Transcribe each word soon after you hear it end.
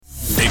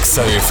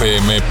Exa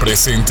FM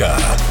presenta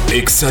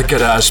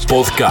Exagarage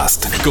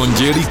Podcast con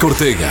Jerry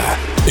Cortega.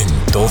 En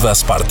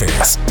todas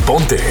partes.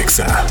 Ponte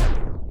Exa.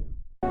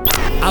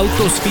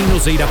 Autos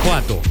Finos de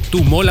Irapuato,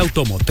 tu mall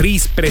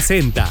automotriz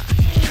presenta.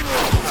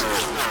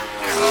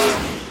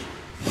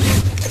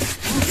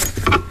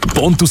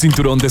 Pon tu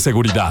cinturón de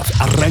seguridad,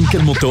 arranca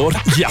el motor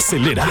y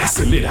acelera.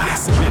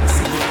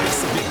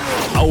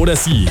 Ahora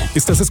sí,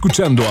 estás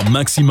escuchando a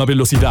máxima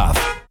velocidad.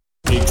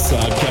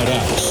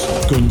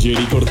 Exagarage con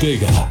Jerry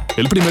Cortega,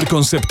 el primer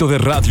concepto de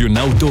radio en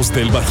autos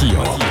del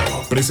Bajío.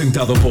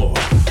 Presentado por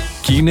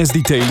Kines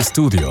Detail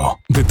Studio,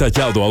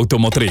 detallado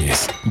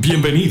automotriz.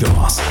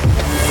 Bienvenidos.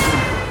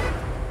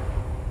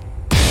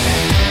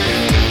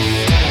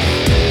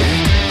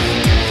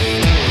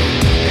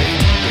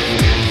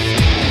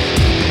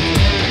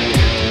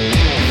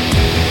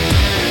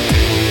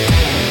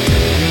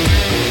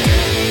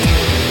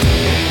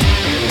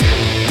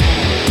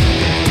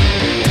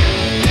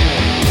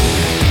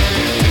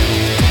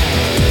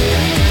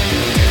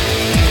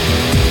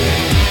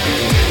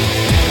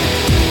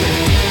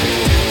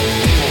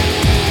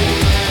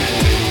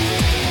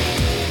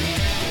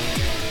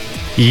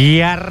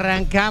 Y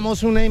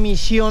arrancamos una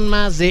emisión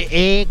más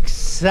de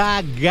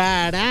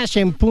Exagarage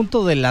en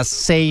punto de las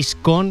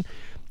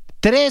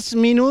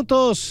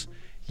 6:03.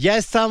 Ya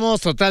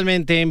estamos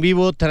totalmente en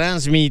vivo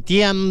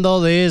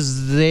transmitiendo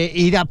desde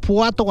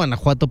Irapuato,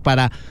 Guanajuato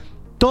para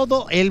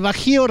todo el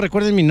Bajío.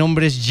 Recuerden, mi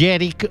nombre es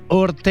Jerry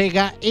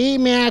Ortega y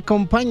me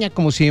acompaña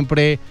como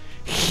siempre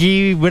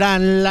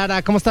Gibran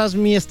Lara. ¿Cómo estás,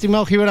 mi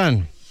estimado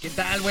Gibran? ¿Qué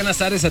tal? Buenas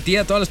tardes a ti,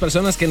 a todas las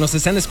personas que nos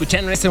están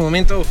escuchando en este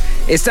momento.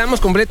 Estamos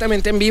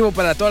completamente en vivo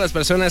para todas las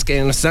personas que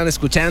nos están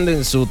escuchando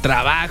en su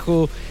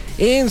trabajo,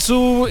 en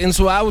su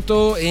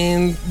auto,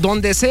 en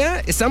donde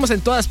sea. Estamos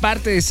en todas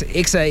partes,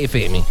 Exa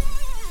FM.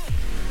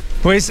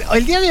 Pues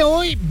el día de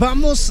hoy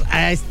vamos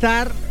a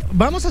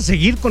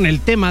seguir con el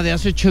tema de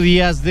hace 8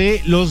 días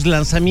de los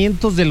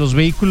lanzamientos de los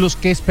vehículos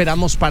que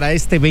esperamos para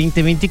este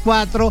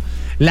 2024.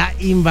 La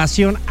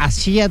invasión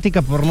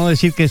asiática, por no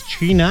decir que es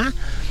China.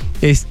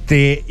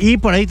 Y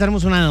por ahí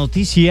tenemos una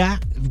noticia.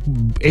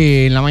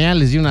 En la mañana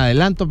les di un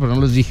adelanto, pero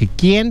no les dije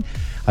quién.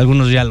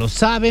 Algunos ya lo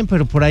saben,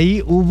 pero por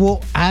ahí hubo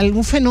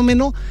algún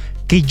fenómeno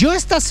que yo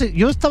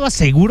estaba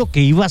seguro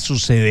que iba a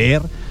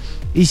suceder.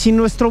 Y si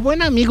nuestro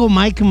buen amigo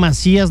Mike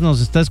Macías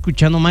nos está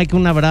escuchando, Mike,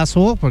 un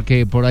abrazo,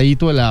 porque por ahí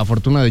tuve la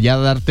fortuna de ya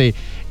darte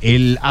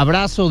el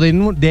abrazo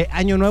de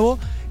Año Nuevo.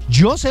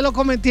 Yo se lo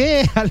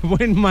comenté al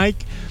buen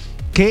Mike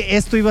que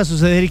esto iba a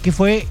suceder y que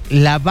fue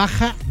la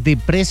baja de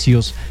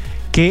precios,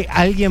 que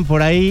alguien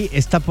por ahí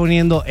está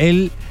poniendo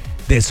el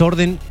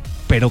desorden,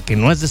 pero que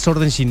no es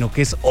desorden, sino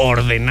que es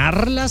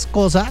ordenar las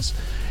cosas.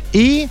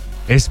 Y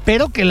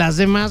espero que las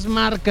demás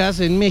marcas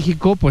en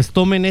México pues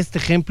tomen este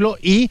ejemplo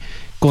y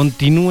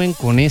continúen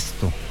con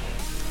esto.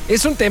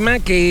 Es un tema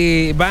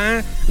que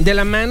va de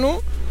la mano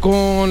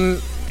con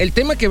el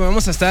tema que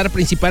vamos a estar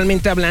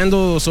principalmente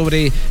hablando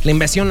sobre la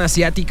invasión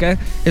asiática.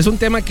 Es un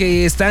tema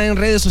que está en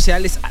redes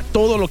sociales a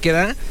todo lo que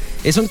da.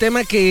 Es un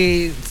tema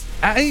que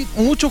hay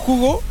mucho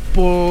jugo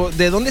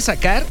de dónde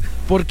sacar,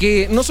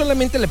 porque no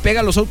solamente le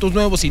pega a los autos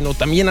nuevos, sino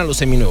también a los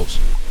seminuevos.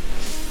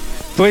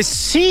 Pues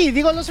sí,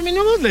 digo, a los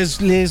seminuevos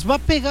les va a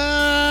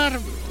pegar.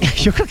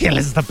 Yo creo que ya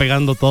les está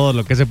pegando todo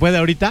lo que se puede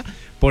ahorita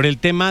por el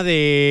tema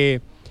de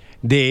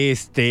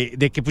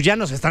que pues ya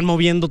no se están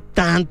moviendo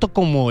tanto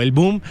como el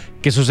boom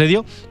que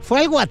sucedió. Fue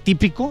algo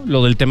atípico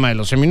lo del tema de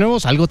los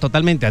seminuevos, algo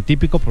totalmente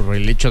atípico por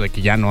el hecho de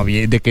que ya no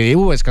había, de que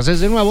hubo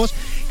escasez de nuevos.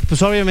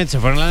 Pues obviamente se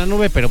fueron a la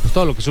nube, pero pues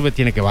todo lo que sube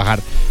tiene que bajar.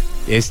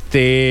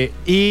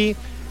 Y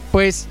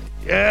pues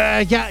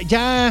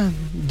ya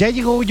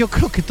llegó, yo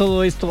creo que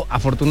todo esto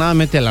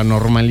afortunadamente a la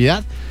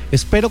normalidad.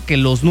 Espero que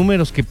los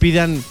números que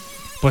pidan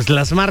pues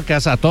las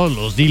marcas a todos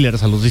los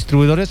dealers, a los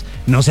distribuidores,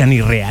 no sean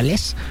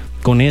irreales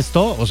con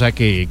esto. O sea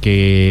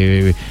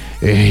que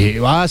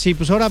sí,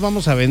 pues ahora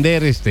vamos a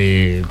vender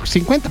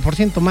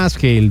 50% más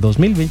que el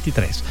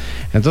 2023.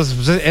 Entonces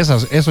pues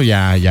eso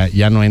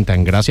ya no entra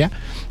en gracia.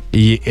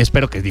 Y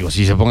espero que,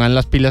 si se pongan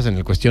las pilas en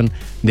la cuestión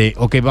de,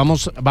 ok,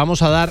 vamos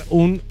a dar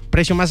un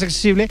precio más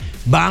accesible,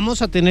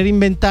 vamos a tener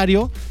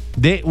inventario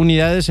de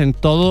unidades en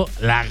toda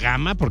la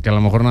gama, porque a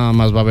lo mejor nada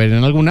más va a haber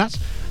en algunas,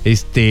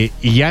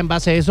 y ya en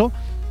base a eso,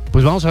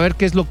 pues vamos a ver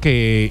qué es lo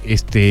que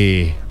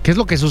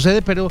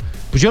sucede, pero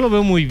pues yo lo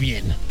veo muy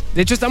bien.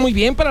 De hecho, está muy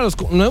bien para los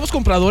nuevos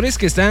compradores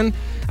que están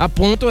a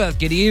punto de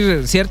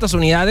adquirir ciertas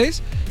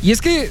unidades. Y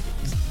es que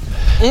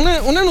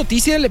una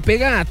noticia le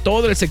pega a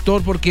todo el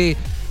sector, porque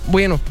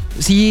bueno,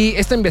 si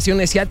esta invasión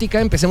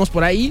asiática, empecemos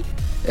por ahí,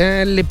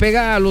 le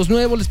pega a los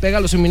nuevos, les pega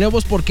a los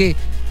seminuevos, porque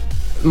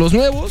los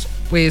nuevos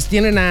pues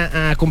tienden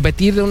a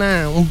competir de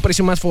un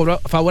precio más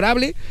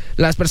favorable.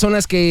 Las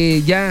personas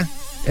que ya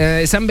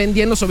están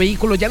vendiendo su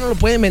vehículo ya no lo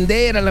pueden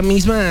vender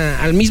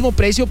al mismo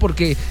precio,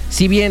 porque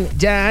si bien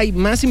ya hay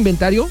más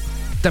inventario,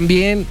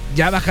 también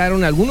ya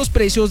bajaron algunos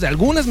precios de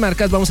algunas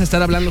marcas. Vamos a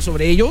estar hablando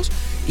sobre ellos,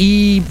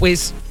 y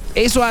pues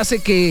eso hace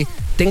que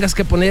tengas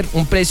que poner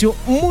un precio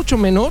mucho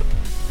menor,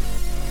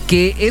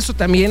 que eso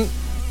también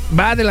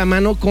va de la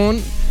mano con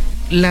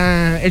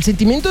el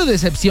sentimiento de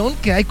decepción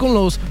que hay con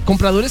los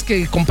compradores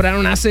que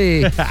compraron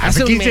hace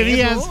 15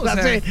 días. ¿no?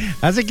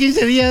 Hace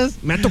 15 días.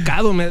 Me ha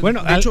tocado.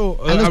 Bueno, de hecho,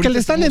 a los que le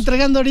están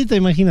entregando ahorita,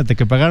 imagínate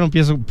que pagaron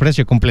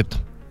precio completo.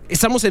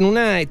 Estamos en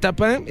una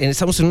etapa,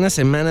 estamos en unas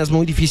semanas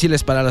muy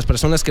difíciles para las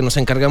personas que nos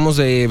encargamos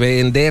de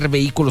vender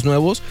vehículos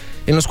nuevos,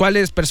 en los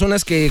cuales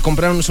personas que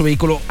compraron su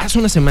vehículo hace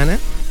una semana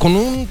con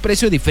un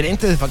precio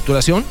diferente de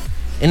facturación,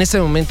 en este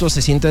momento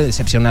se sienten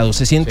decepcionados,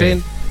 se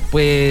sienten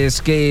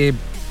pues que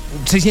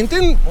se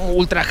sienten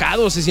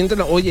ultrajados, se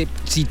sienten, oye,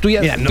 si tú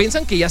ya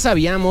piensan que ya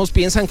sabíamos,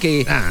 piensan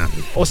que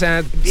o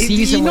sea,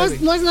 sí y no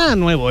es nada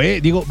nuevo,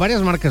 digo,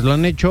 varias marcas lo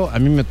han hecho. A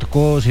mí me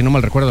tocó, si no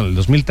mal recuerdo, en el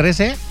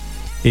 2013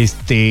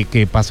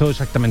 que pasó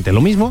exactamente lo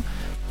mismo.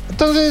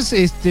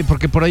 Entonces,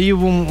 porque por ahí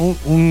hubo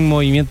un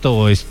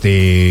movimiento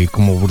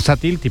como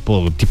bursátil,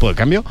 tipo de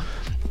cambio.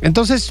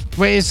 Entonces,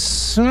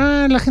 pues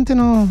la gente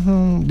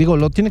no,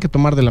 lo tiene que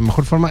tomar de la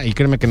mejor forma, y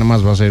créeme que nada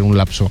más va a ser un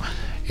lapso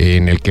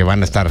en el que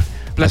van a estar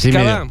así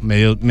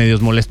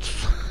medios molestos.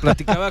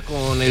 Platicaba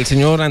con el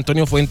señor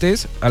Antonio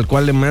Fuentes, al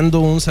cual le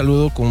mando un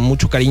saludo con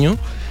mucho cariño.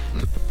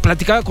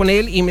 Platicaba con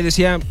él y me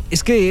decía,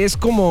 es que es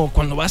como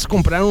cuando vas a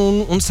comprar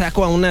un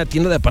saco a una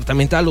tienda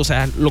departamental, o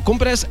sea, lo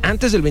compras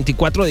antes del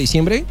 24 de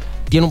diciembre,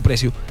 tiene un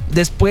precio.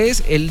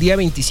 Después, el día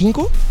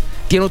 25,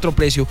 tiene otro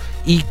precio.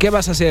 ¿Y qué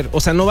vas a hacer?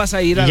 O sea, no vas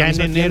a ir a la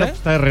misma enero tienda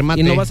está de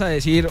remate. Y no vas a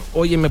decir,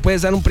 oye, ¿me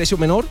puedes dar un precio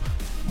menor?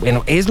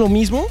 Bueno, es lo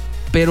mismo,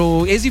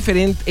 pero es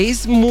diferente,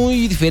 es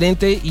muy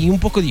diferente y un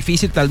poco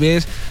difícil tal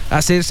vez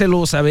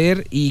hacérselo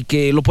saber y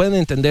que lo puedan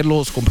entender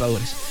los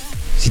compradores.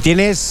 Si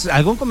tienes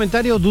algún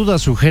comentario, duda,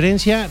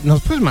 sugerencia,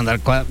 nos puedes mandar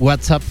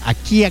WhatsApp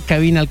aquí a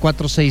cabina al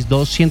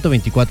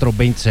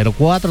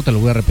 462-124-2004. Te lo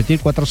voy a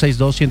repetir,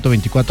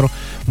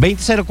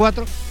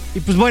 462-124-2004. Y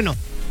pues bueno,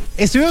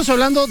 estuvimos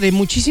hablando de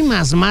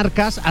muchísimas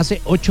marcas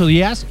hace 8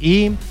 días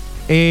y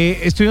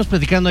estuvimos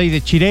platicando ahí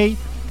de Chirey.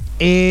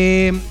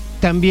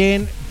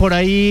 También por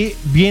ahí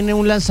viene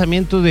un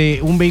lanzamiento de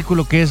un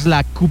vehículo que es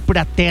la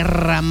Cupra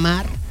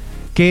Terramar,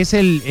 que es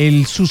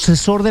el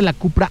sucesor de la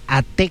Cupra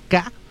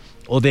Ateca,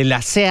 o de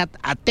la Seat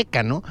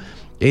Ateca, ¿no?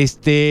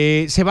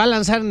 Se va a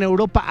lanzar en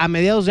Europa a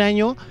mediados de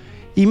año,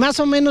 y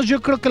más o menos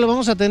yo creo que lo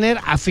vamos a tener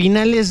a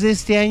finales de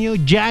este año,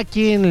 ya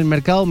aquí en el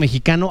mercado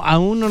mexicano.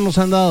 Aún no nos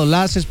han dado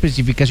las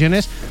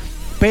especificaciones,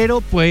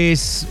 pero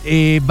pues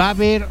va a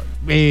haber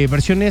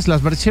versiones.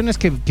 Las versiones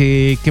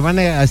que van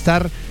a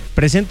estar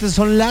presentes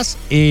son las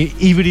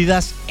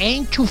híbridas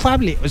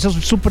enchufable. Eso es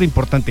súper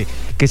importante,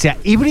 que sea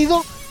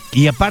híbrido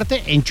y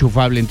aparte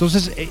enchufable.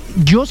 Entonces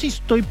yo sí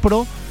estoy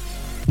pro.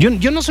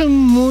 Yo no soy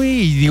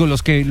muy,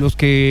 los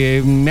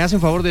que me hacen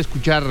favor de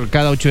escuchar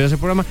cada 8 días el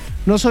programa,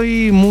 no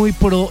soy muy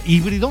pro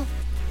híbrido.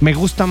 Me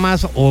gusta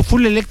más o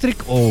full electric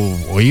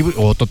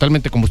o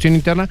totalmente combustión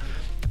interna,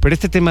 pero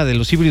este tema de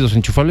los híbridos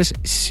enchufables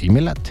sí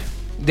me late.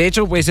 De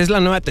hecho, pues es la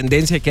nueva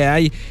tendencia que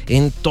hay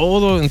en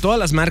todas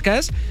las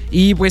marcas.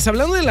 Y pues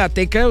hablando de la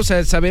Ateca, o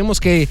sea,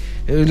 sabemos que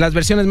las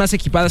versiones más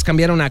equipadas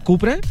cambiaron a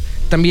Cupra.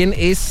 También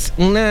es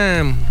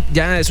una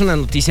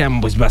noticia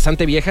pues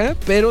bastante vieja,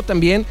 pero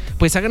también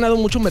pues ha ganado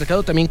mucho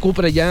mercado también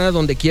Cupra, ya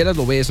donde quieras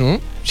lo ves, ¿no?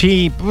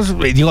 Sí, pues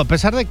a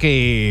pesar de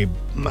que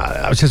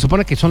se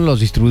supone que son los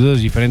distribuidores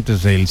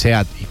diferentes del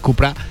Seat y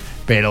Cupra,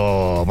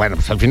 pero bueno,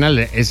 pues al final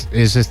es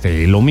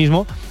lo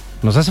mismo.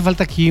 Nos hace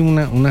falta aquí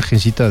una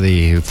agencita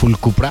de full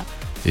Cupra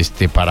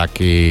para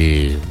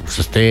que pues,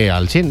 esté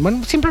al 100.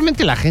 Bueno,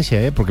 simplemente la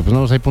agencia, porque pues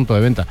no hay punto de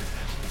venta.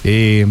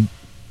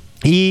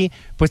 Y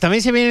pues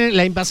también se viene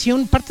la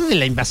invasión, parte de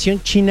la invasión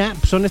china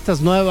son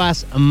estas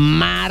nuevas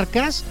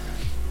marcas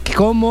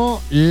como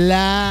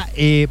la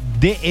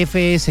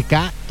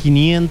DFSK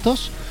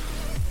 500,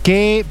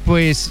 que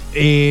pues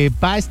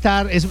va a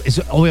estar,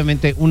 es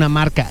obviamente una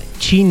marca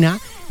china,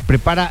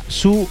 prepara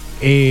su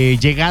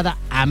llegada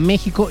a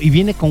México y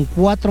viene con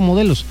 4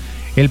 modelos.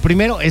 El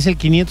primero es el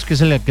 500, que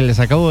es el que les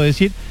acabo de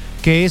decir,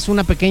 que es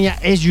una pequeña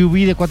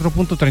SUV de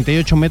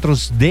 4.38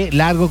 metros de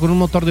largo con un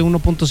motor de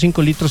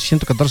 1.5 litros y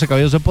 114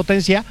 caballos de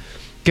potencia,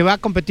 que va a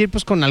competir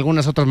pues con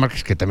algunas otras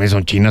marcas que también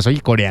son chinas y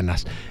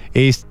coreanas.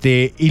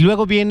 Y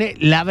luego viene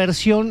la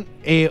versión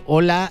o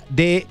la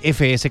de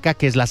FSK,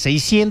 que es la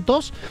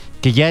 600,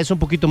 que ya es un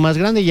poquito más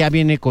grande, ya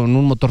viene con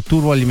un motor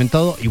turbo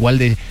alimentado igual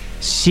de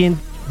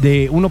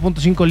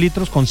 1.5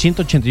 litros con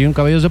 181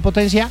 caballos de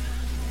potencia,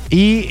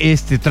 y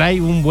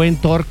trae un buen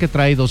torque,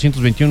 trae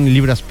 221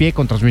 libras-pie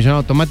con transmisión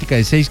automática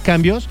de 6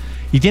 cambios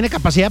y tiene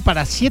capacidad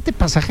para 7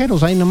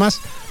 pasajeros, ahí nomás.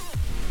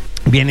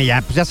 Viene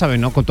ya, pues ya saben,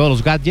 ¿no? Con todos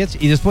los gadgets.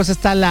 Y después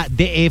está la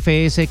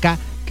DFSK,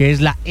 que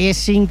es la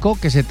E5,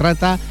 que se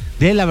trata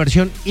de la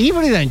versión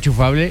híbrida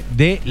enchufable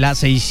de la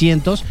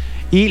 600.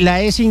 Y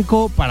la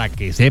E5, para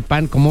que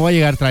sepan cómo va a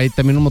llegar, trae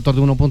también un motor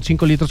de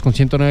 1.5 litros con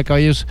 109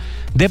 caballos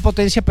de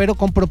potencia, pero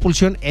con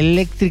propulsión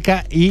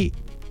eléctrica, y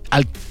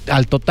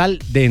al total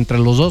de entre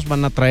los dos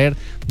van a traer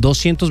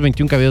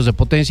 221 caballos de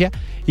potencia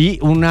y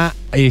una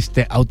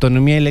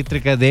autonomía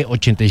eléctrica de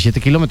 87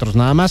 kilómetros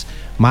nada más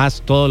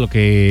todo lo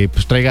que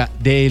pues traiga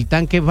del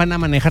tanque. Van a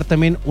manejar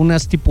también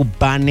unas tipo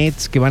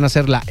bannets que van a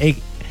ser la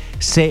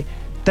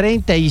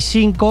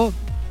EC35,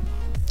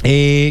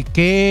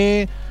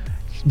 que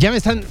ya me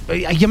están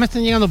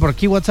llegando por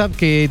aquí WhatsApp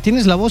que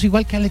tienes la voz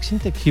igual que Alex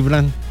Intec,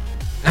 Gibran.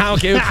 Ah,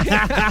 ok.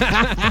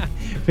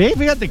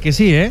 Fíjate que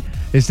sí, ¿eh?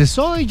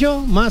 Soy yo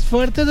más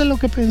fuerte de lo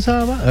que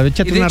pensaba. A ver,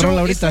 échate una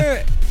rola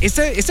ahorita.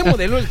 Este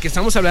modelo del que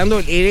estamos hablando,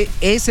 el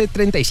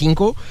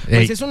S35,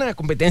 pues es una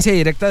competencia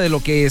directa de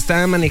lo que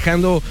está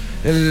manejando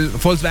el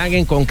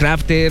Volkswagen con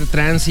Crafter,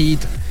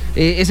 Transit,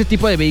 ese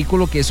tipo de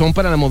vehículo que son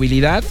para la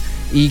movilidad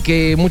y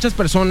que muchas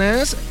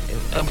personas,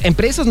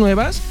 empresas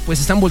nuevas, pues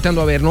están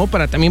volteando a ver, ¿no?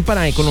 También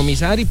para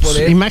economizar y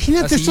poder...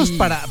 Imagínate estos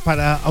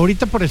para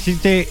ahorita, por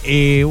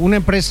decirte, una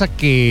empresa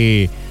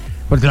que...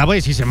 Porque la voy a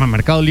decir, se llama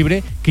Mercado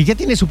Libre, que ya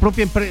tiene su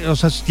propia empresa, o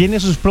sea, tiene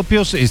sus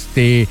propios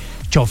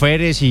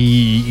choferes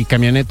y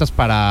camionetas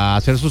para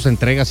hacer sus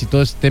entregas y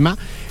todo este tema.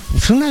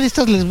 Pues una de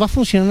estas les va a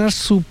funcionar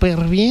súper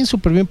bien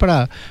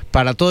para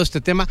todo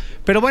este tema.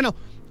 Pero bueno,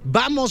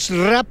 vamos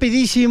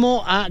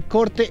rapidísimo a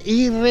corte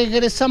y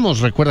regresamos.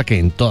 Recuerda que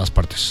en todas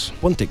partes.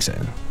 Ponte Exa.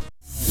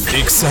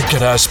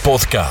 Exagarage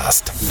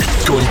Podcast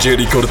con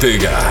Jerry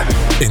Ortega.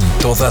 En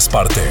todas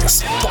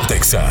partes. Ponte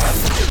Exa.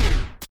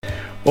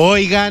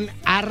 Oigan,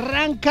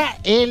 arranca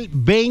el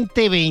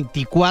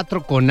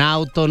 2024 con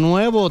auto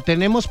nuevo.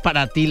 Tenemos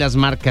para ti las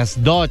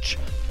marcas Dodge,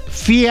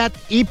 Fiat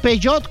y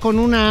Peugeot con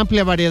una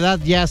amplia variedad,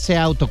 ya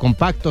sea auto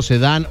compacto,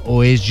 sedán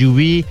o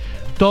SUV.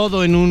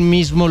 Todo en un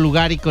mismo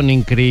lugar y con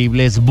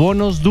increíbles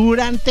bonos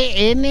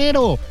durante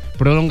enero.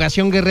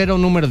 Prolongación Guerrero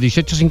número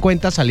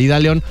 1850, salida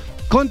León,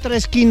 contra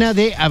esquina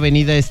de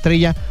Avenida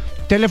Estrella.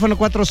 Teléfono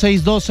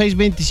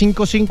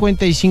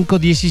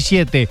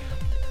 462-625-5517.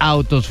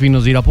 Autos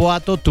Finos de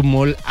Irapuato, tu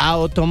mall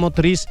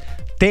automotriz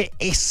te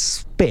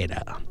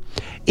espera.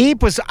 Y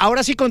pues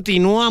ahora sí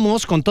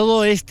continuamos con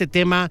todo este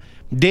tema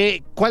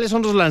de cuáles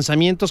son los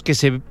lanzamientos que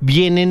se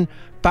vienen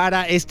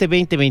para este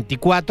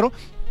 2024.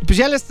 Pues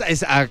ya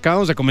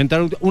acabamos de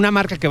comentar una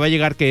marca que va a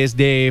llegar que es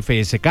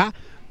DFSK.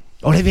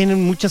 Ahora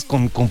vienen muchas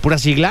con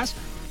puras siglas.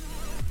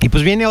 Y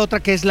pues viene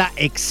otra que es la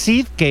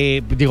Exceed,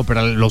 que digo,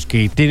 para los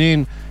que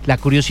tienen la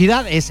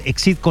curiosidad, es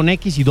Exceed con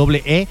X y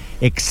doble E,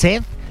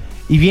 Exceed.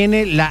 Y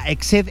viene la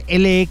Exceed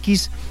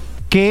LX,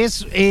 que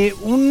es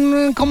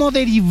un como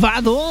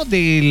derivado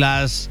de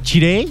las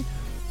Chery.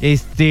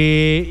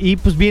 Y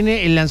pues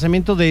viene el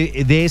lanzamiento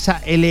de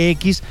esa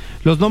LX.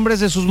 Los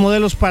nombres de sus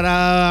modelos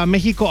para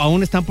México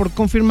aún están por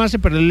confirmarse,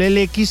 pero el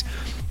LX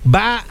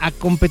va a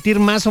competir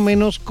más o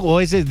menos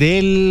o es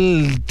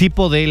del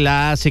tipo de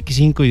la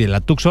CX5 y de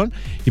la Tucson.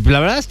 Y pues la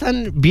verdad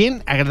están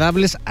bien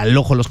agradables al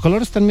ojo. Los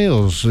colores están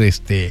medios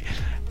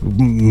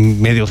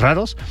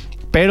raros.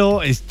 Pero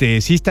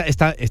sí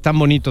están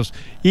bonitos.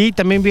 Y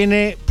también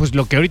viene pues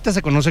lo que ahorita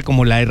se conoce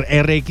como la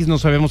RX, no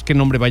sabemos qué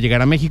nombre va a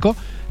llegar a México,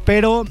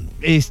 pero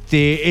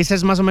esa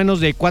es más o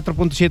menos de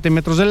 4.7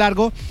 metros de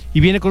largo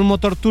y viene con un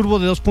motor turbo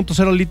de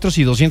 2.0 litros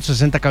y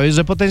 260 caballos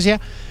de potencia.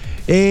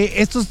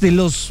 Estos de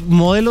los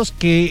modelos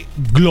que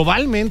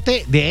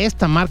globalmente de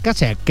esta marca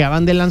se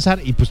acaban de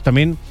lanzar y pues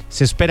también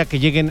se espera que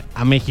lleguen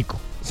a México.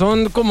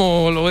 Son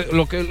como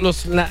lo que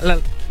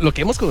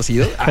hemos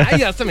conocido.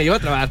 Ay, hasta me iba a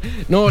trabar.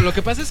 No, lo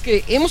que pasa es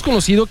que hemos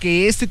conocido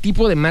que este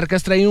tipo de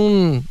marcas traen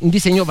un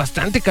diseño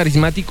bastante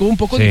carismático, un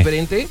poco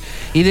diferente.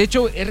 Y de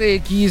hecho,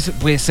 RX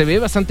pues se ve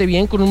bastante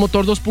bien con un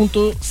motor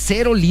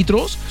 2.0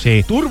 litros,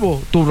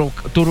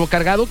 turbo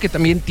cargado, que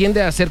también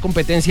tiende a hacer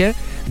competencia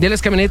de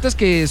las camionetas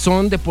que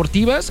son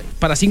deportivas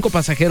para 5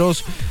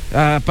 pasajeros,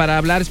 para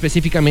hablar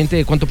específicamente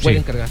de cuánto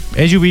pueden cargar.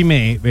 SUV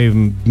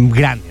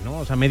grande, ¿no?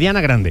 O sea,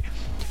 mediana grande.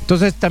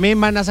 Entonces también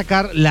van a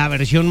sacar la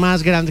versión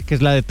más grande, que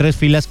es la de 3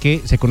 filas,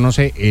 que se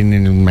conoce en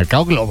el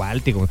mercado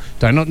global.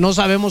 Todavía no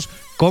sabemos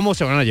cómo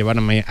se van a llevar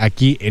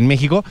aquí en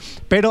México,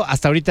 pero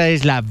hasta ahorita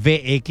es la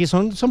VX.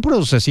 Son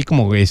puros así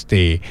como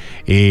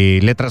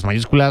letras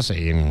mayúsculas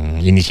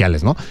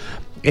iniciales, ¿no?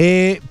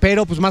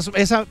 Pero pues más,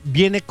 esa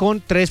viene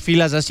con 3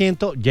 filas de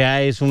asiento,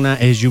 ya es una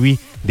SUV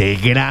de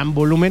gran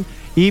volumen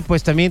y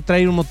pues también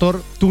trae un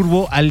motor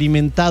turbo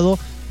alimentado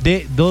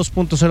de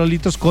 2.0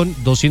 litros con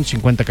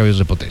 250 caballos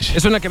de potencia.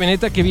 Es una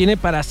camioneta que viene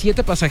para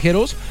 7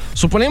 pasajeros.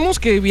 Suponemos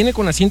que viene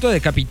con asiento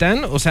de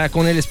capitán, o sea,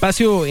 con el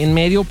espacio en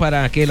medio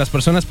para que las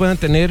personas puedan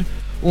tener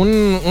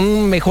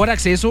un mejor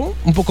acceso,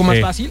 un poco más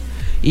fácil.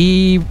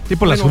 Y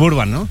tipo la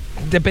Suburban, ¿no?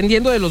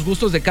 Dependiendo de los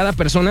gustos de cada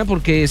persona,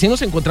 porque sí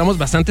nos encontramos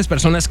bastantes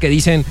personas que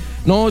dicen,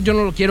 no, yo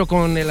no lo quiero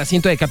con el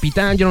asiento de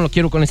capitán, yo no lo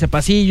quiero con ese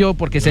pasillo,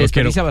 porque se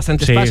desperdicia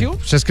bastante espacio.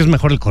 Pues es que es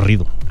mejor el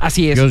corrido.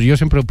 Así es. Yo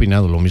siempre he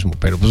opinado lo mismo,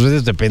 pero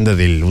pues depende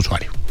del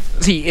usuario.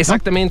 Sí,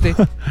 exactamente.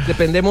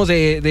 Dependemos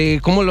de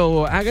cómo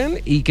lo hagan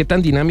y qué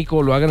tan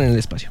dinámico lo hagan en el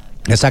espacio.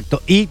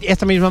 Exacto. Y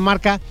esta misma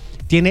marca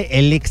tiene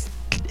el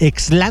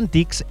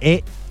Xlantix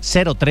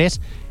E03,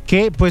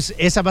 que pues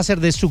esa va a ser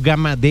de su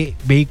gama de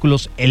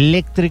vehículos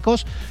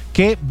eléctricos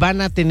que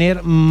van a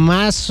tener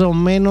más o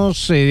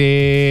menos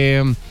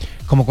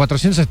como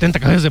 470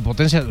 caballos de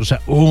potencia, o sea,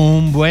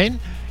 un buen.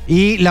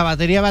 Y la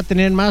batería va a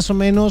tener más o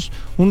menos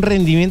un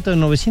rendimiento de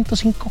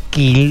 905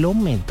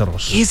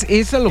 kilómetros.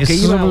 Es a lo que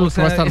iba, o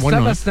sea, está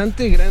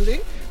bastante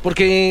grande.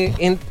 Porque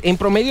en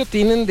promedio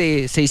tienen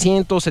de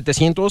 600,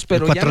 700,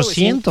 pero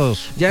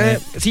 400.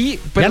 Sí,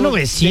 pero... ¿Ya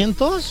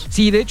 900?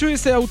 Sí, de hecho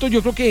este auto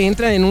yo creo que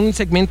entra en un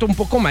segmento un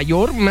poco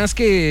mayor, más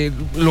que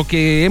lo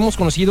que hemos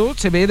conocido,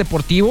 se ve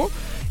deportivo.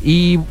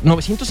 Y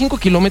 905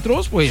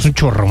 kilómetros, pues... Es un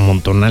chorro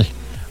montonal.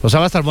 O sea,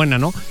 va a estar buena,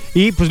 ¿no?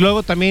 Y pues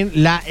luego también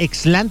la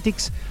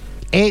Xlantix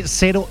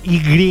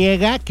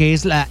E0Y, que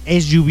es la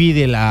SUV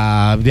de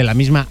la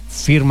misma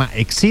firma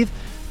Exceed,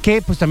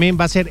 que pues también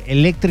va a ser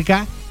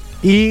eléctrica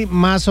y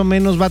más o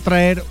menos va a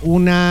traer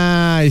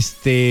una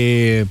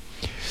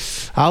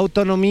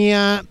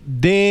autonomía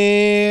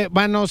de...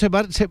 Bueno,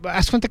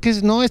 haz cuenta que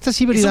esta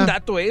es híbrida. Es un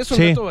dato,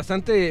 dato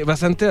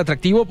bastante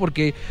atractivo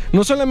porque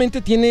no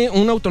solamente tiene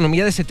una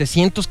autonomía de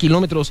 700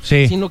 kilómetros,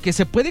 sino que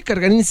se puede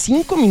cargar en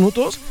 5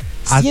 minutos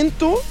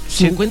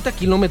 150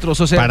 kilómetros.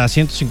 O sea, para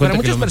 150 para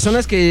muchas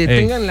personas que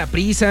tengan la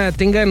prisa,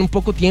 tengan un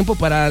poco tiempo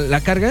para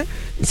la carga,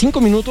 5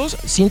 minutos,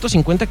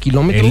 150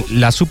 kilómetros.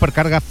 La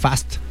supercarga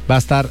Fast va a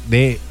estar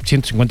de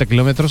 150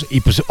 kilómetros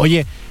y pues,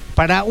 oye,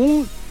 para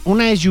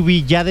una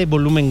SUV ya de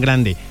volumen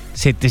grande,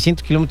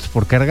 700 kilómetros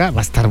por carga, va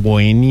a estar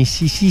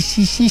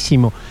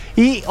buenísimo.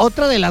 Y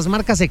otra de las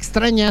marcas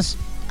extrañas,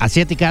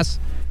 asiáticas,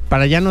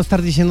 para ya no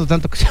estar diciendo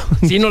tanto que son...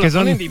 Sí, no lo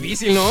ponen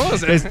difícil, ¿no? O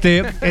sea.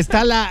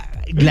 Está la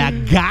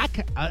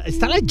GAC,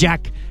 está la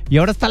Jack y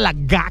ahora está la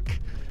GAC.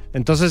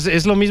 Entonces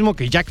es lo mismo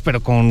que Jack,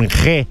 pero con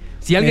G.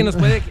 Si alguien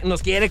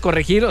nos quiere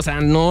corregir, o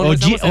sea, no... O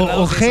GAC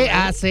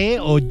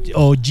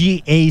o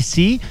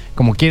GAC,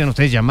 como quieran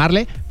ustedes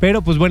llamarle.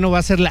 Pero pues bueno, va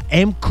a ser la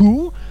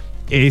MQ,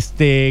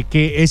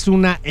 que es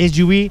una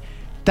SUV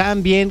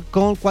también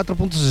con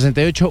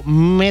 4.68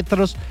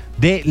 metros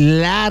de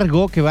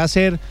largo, que va a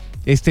ser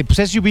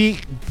pues SUV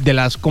de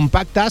las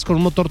compactas con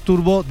un motor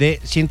turbo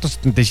de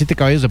 177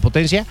 caballos de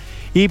potencia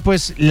y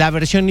pues la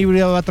versión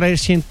híbrida va a traer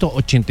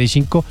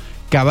 185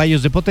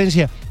 caballos de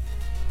potencia.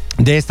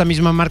 De esta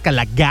misma marca,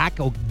 la GAC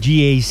o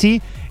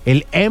GAC,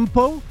 el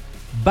EMPO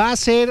va a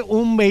ser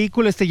un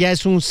vehículo, ya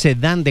es un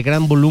sedán de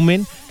gran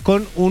volumen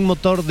con un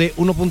motor de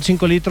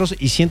 1.5 litros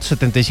y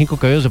 175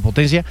 caballos de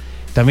potencia.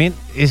 También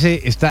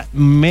ese está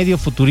medio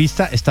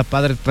futurista, está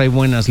padre, trae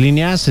buenas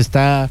líneas,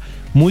 está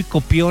muy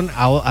copión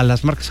a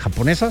las marcas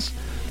japonesas.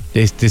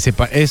 Es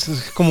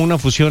como una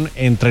fusión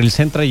entre el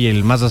Sentra y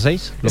el Mazda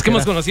 6. Es que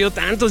hemos conocido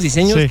tantos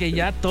diseños que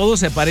ya todos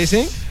se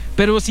parecen.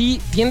 Pero sí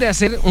tiende a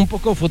ser un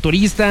poco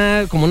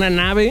futurista, como una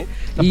nave.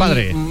 Está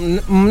padre.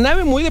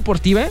 Nave muy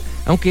deportiva,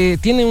 aunque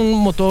tiene un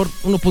motor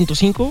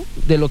 1.5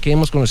 de lo que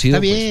hemos conocido.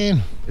 Está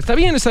bien. Está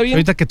bien.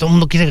 Ahorita que todo el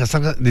mundo quiere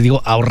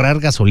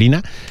ahorrar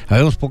gasolina,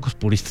 habemos pocos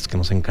puristas que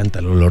nos encanta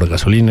el olor de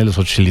gasolina y los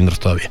 8 cilindros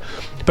todavía.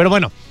 Pero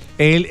bueno,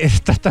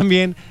 está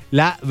también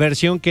la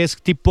versión que es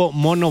tipo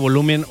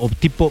monovolumen o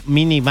tipo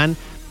minivan,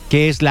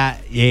 que es la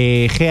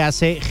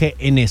GAC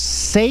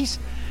GN6,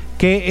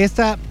 que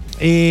esta...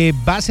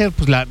 va a ser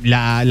pues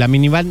la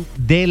minivan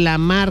de la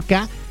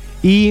marca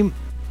y...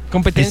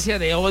 Competencia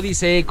de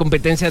Odyssey,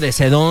 competencia de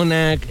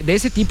Sedona, de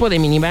ese tipo de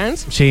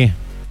minivans. Sí.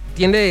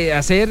 Tiende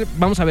a ser,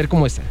 vamos a ver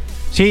cómo está.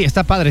 Sí,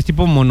 está padre, es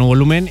tipo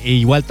monovolumen, e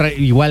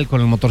igual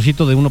con el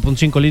motorcito de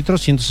 1.5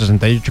 litros,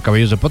 168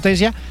 caballos de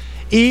potencia.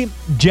 Y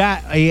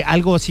ya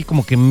algo así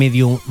como que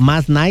medio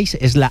más nice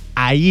es la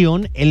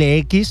Aion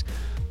LX,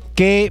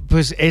 que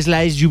pues es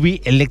la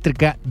SUV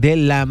eléctrica de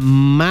la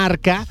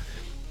marca.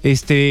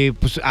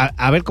 Pues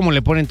a ver cómo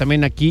le ponen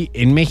también aquí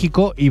en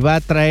México, y va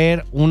a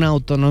traer una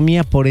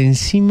autonomía por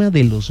encima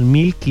de los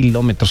 1,000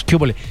 kilómetros. ¿Qué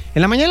óvole?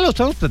 En la mañana lo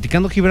estábamos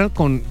platicando, Gibran,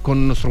 con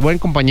nuestro buen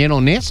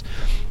compañero Nes,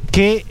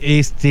 que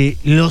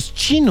los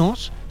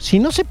chinos, si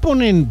no se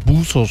ponen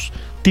buzos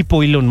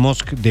tipo Elon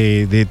Musk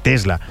de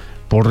Tesla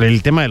por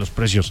el tema de los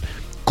precios,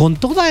 con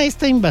toda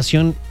esta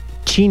invasión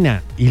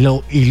china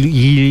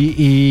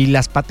y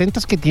las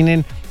patentes que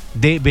tienen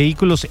de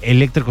vehículos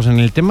eléctricos en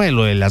el tema de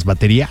lo de las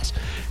baterías,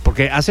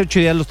 porque hace 8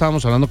 días lo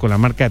estábamos hablando con la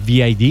marca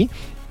VID,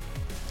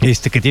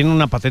 que tienen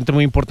una patente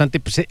muy importante,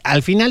 pues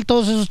al final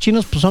todos esos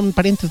chinos pues son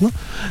parientes, ¿no?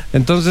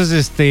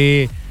 Entonces,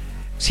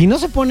 si no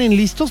se ponen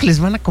listos, les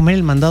van a comer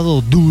el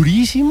mandado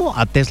durísimo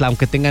a Tesla,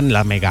 aunque tengan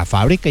la mega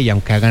fábrica y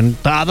aunque hagan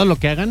todo lo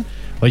que hagan.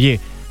 Oye,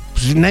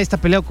 pues nadie está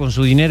peleado con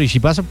su dinero, y si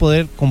vas a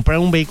poder comprar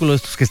un vehículo de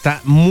estos que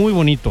está muy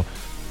bonito,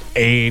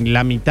 en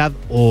la mitad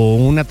o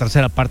una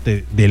tercera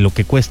parte de lo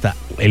que cuesta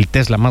el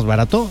Tesla más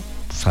barato,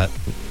 pues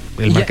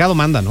el mercado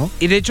manda, ¿no?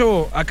 Y de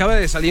hecho acaba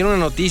de salir una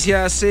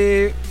noticia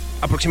hace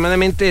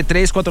aproximadamente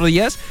 3-4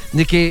 días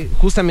de que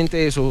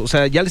justamente eso, o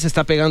sea, ya les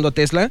está pegando a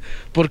Tesla,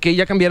 porque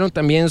ya cambiaron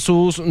también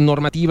su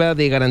normativa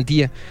de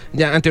garantía.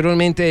 Ya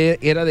anteriormente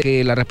era de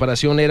que la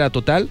reparación era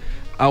total,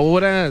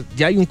 ahora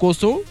ya hay un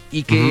costo,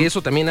 y que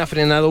eso también ha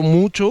frenado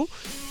mucho,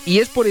 y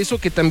es por eso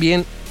que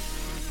también,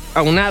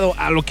 aunado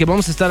a lo que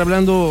vamos a estar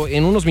hablando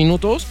en unos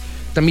minutos,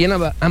 también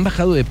han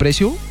bajado de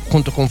precio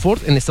junto con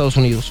Ford en Estados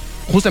Unidos.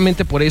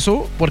 Justamente por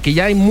eso, porque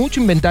ya hay mucho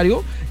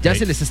inventario, ya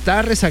se les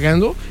está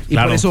rezagando, y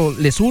por eso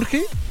les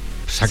urge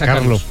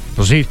sacarlo.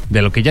 Pues sí,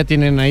 de lo que ya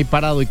tienen ahí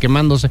parado y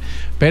quemándose.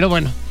 Pero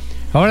bueno,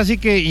 ahora sí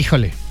que,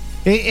 híjole,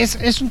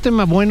 es un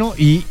tema bueno,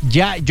 y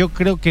ya yo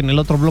creo que en el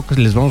otro bloque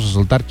les vamos a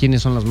soltar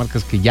quiénes son las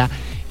marcas que ya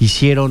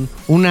hicieron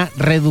una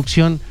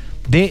reducción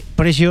de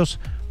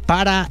precios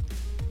para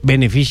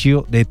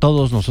beneficio de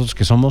todos nosotros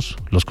que somos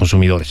los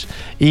consumidores.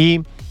 Y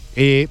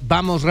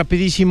vamos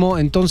rapidísimo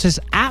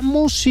entonces a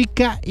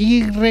música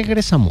y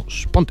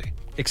regresamos. Ponte.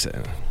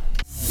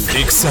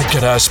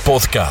 Exagarage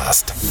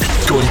Podcast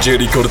con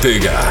Jerry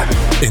Ortega.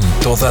 En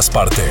todas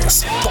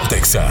partes. Ponte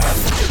Exa.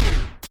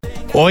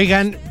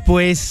 Oigan,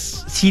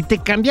 pues si te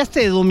cambiaste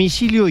de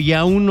domicilio y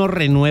aún no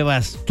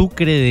renuevas tu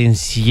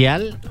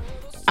credencial,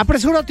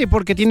 apresúrate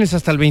porque tienes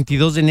hasta el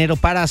 22 de enero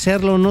para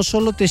hacerlo. No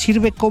solo te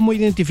sirve como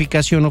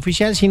identificación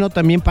oficial, sino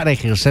también para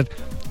ejercer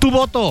tu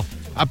voto.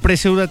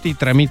 Apresúrate y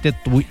tramite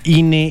tu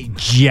INE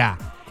ya.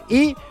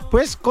 Y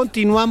pues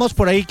continuamos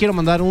por ahí. Quiero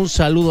mandar un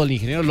saludo al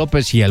ingeniero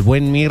López y al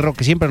buen Mirro,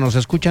 que siempre nos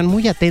escuchan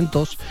muy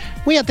atentos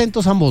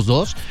ambos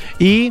dos.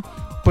 Y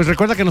pues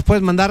recuerda que nos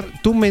puedes mandar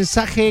tu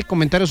mensaje,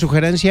 comentario,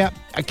 sugerencia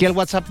aquí al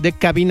WhatsApp de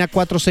cabina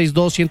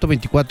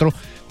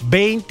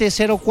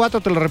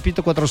 462-124-2004. Te lo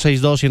repito,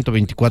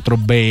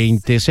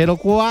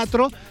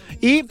 462-124-2004.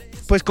 Y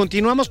pues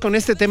continuamos con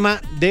este tema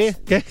de...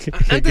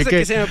 Antes de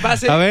que se me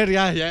pase... A ver,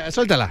 ya,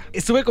 suéltala.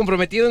 Estuve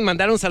comprometido en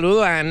mandar un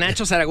saludo a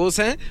Nacho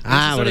Zaragoza,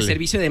 asesor de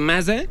servicio de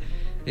Mazda.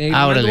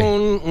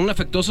 Mando un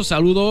afectuoso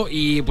saludo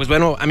y pues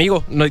bueno,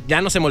 amigo,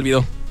 ya no se me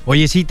olvidó.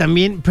 Oye, sí,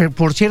 también,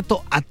 por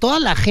cierto, a toda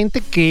la gente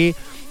que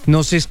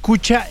nos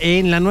escucha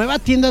en la nueva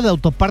tienda de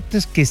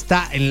autopartes que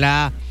está en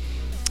la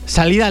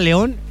salida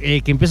León,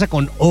 que empieza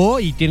con O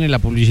y tiene la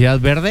publicidad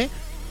verde.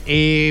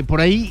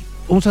 Por ahí,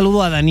 un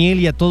saludo a Daniel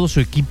y a todo su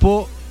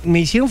equipo. Me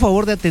hicieron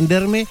favor de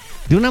atenderme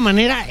de una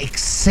manera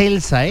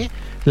excelsa,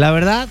 La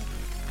verdad,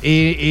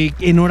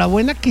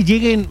 enhorabuena que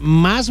lleguen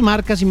más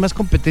marcas y más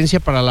competencia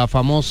para la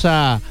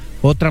famosa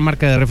otra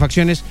marca de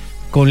refacciones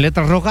con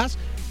letras rojas,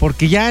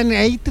 porque ya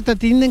ahí te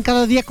atienden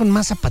cada día con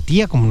más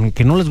apatía, como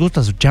que no les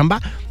gusta su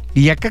chamba.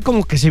 Y acá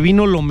como que se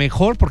vino lo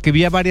mejor, porque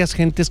vi a varias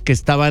gentes que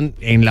estaban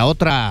en la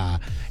otra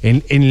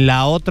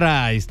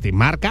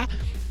marca.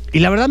 Y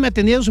la verdad me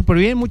atendieron súper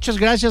bien, muchas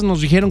gracias.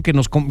 Nos dijeron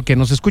que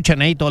nos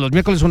escuchan ahí todos los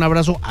miércoles. Un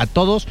abrazo a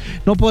todos.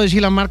 No puedo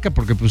decir la marca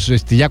porque pues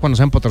ya cuando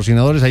sean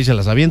patrocinadores ahí se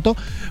las aviento.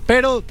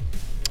 Pero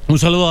un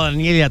saludo a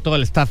Daniel y a todo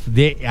el staff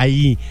de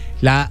ahí.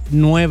 La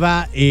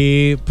nueva,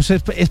 pues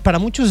es para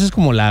muchos es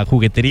como la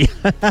juguetería.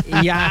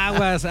 Y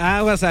aguas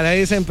a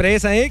esa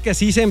empresa, que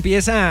así se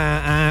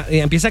empieza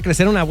a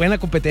crecer una buena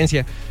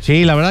competencia.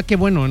 Sí, la verdad que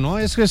bueno, ¿no?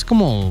 Es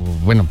como,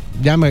 bueno,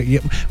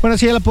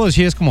 sí, ya la puedo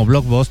decir, es como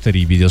Blockbuster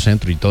y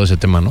Videocentro y todo ese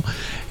tema, ¿no?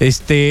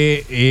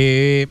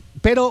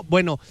 Pero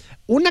bueno,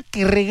 una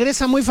que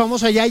regresa muy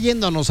famosa ya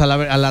yéndonos a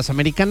las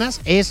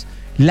americanas es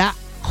la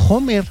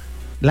Homer.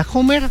 La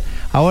Homer,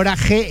 ahora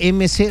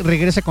GMC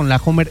regresa con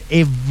la Homer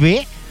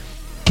EV,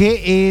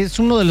 que es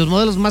uno de los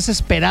modelos más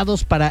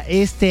esperados para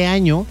este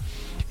año.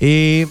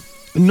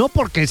 No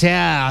porque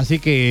sea así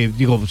que,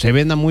 se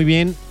venda muy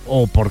bien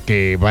o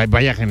porque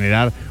vaya a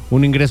generar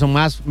un ingreso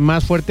más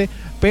fuerte,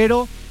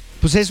 pero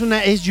pues es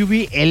una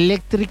SUV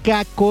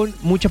eléctrica con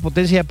mucha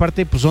potencia y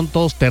aparte pues son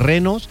todos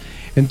terrenos.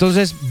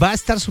 Entonces va a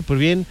estar súper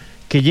bien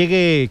que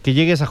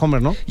llegue esa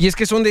Homer, ¿no? Y es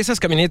que son de esas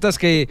camionetas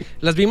que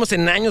las vimos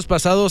en años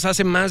pasados,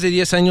 hace más de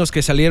 10 años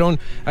que salieron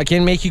aquí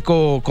en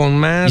México con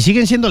más... Y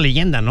siguen siendo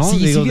leyenda, ¿no? Sí,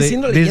 siguen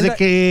siendo leyenda. Desde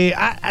que...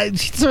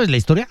 ¿sí sabes la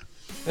historia?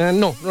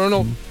 No.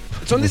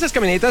 Son de esas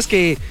camionetas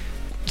que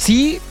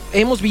sí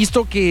hemos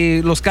visto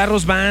que los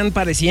carros van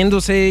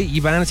pareciéndose y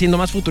van siendo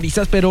más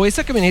futuristas, pero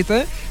esa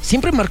camioneta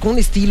siempre marcó un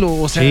estilo,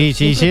 o sea,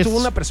 siempre tuvo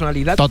una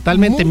personalidad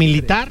totalmente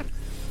militar.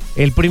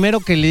 El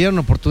primero que le dieron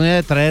oportunidad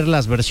de traer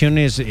las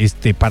versiones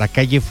para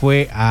calle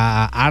fue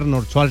a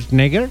Arnold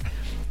Schwarzenegger,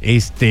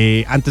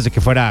 antes de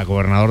que fuera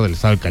gobernador del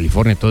estado de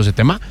California y todo ese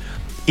tema.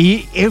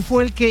 Y él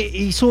fue el que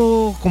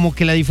hizo como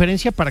que la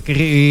diferencia para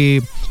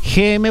que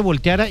GM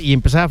volteara y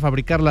empezara a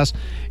fabricarlas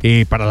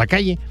para la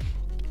calle.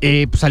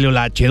 Pues salió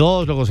la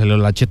H2, luego salió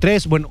la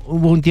H3. Bueno,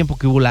 hubo un tiempo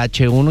que hubo la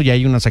H1 y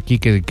hay unas aquí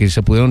que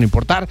se pudieron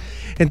importar.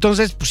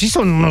 Entonces, pues sí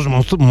son unos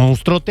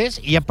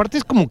monstruotes y aparte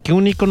es como que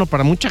un ícono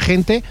para mucha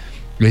gente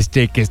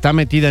que está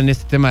metida en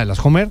este tema de las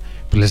Homer,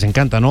 pues les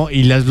encanta, ¿no?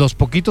 Y los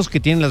poquitos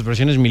que tienen las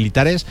versiones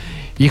militares,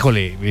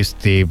 híjole, pues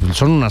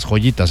son unas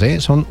joyitas,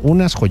 son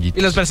unas joyitas.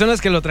 Y las personas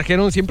que lo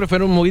trajeron siempre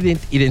fueron muy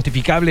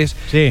identificables.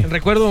 Sí.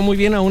 Recuerdo muy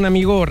bien a un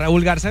amigo,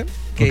 Raúl Garza,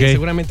 que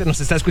seguramente nos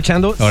está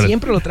escuchando. Ahora.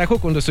 Siempre lo trajo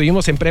cuando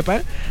estuvimos en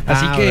prepa.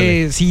 Así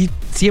que sí,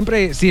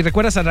 siempre, si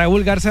recuerdas a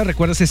Raúl Garza,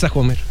 recuerdas esa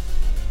Homer.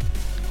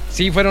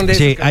 Sí, fueron de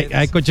Sí,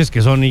 hay coches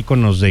que son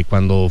íconos de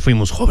cuando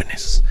fuimos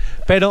jóvenes.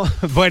 Pero,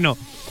 bueno...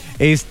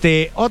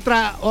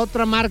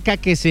 Otra marca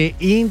que se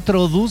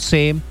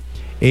introduce,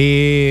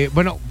 que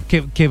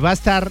va a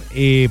estar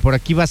por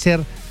aquí va a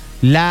ser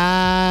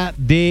la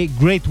de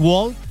Great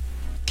Wall,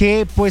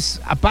 que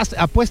pues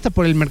apuesta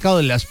por el mercado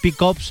de las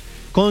pickups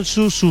con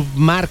su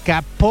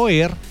submarca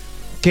Power,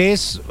 que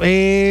es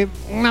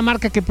una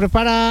marca que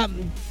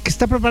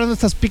está preparando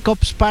estas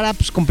pickups para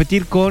pues,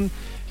 competir con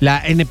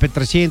la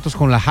NP300,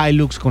 con la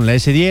Hilux, con la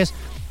S10.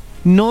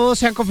 No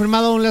se han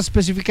confirmado aún las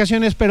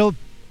especificaciones, pero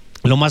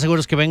Lo más seguro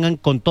es que vengan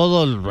con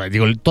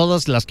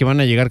todas las que van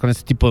a llegar con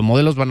este tipo de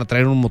modelos van a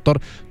traer un motor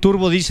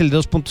turbo diésel de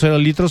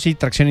 2.0 litros y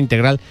tracción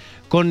integral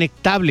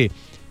conectable.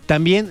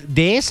 También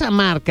de esa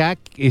marca,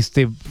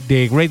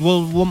 de Great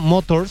Wall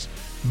Motors,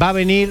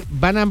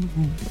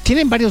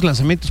 tienen varios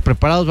lanzamientos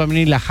preparados. Va a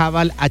venir la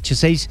Haval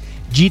H6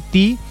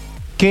 GT,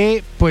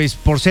 que pues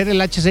por ser el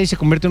H6 se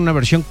convierte en una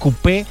versión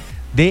coupé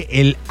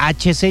del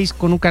H6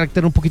 con un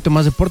carácter un poquito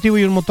más deportivo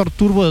y un motor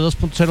turbo de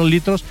 2.0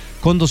 litros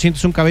con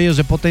 201 caballos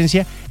de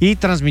potencia y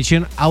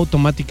transmisión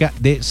automática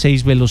de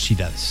 6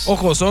 velocidades.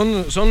 Ojo,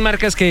 son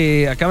marcas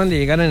que acaban de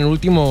llegar en el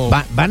último...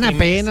 Van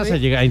apenas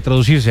a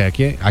introducirse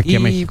aquí a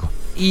México.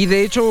 Y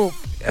de hecho,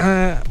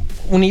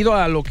 unido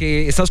a lo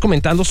que estás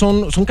comentando,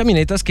 son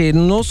camionetas que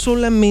no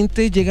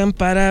solamente llegan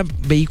para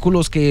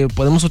vehículos que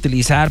podemos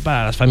utilizar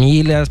para las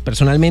familias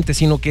personalmente,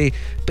 sino que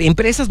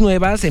empresas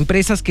nuevas,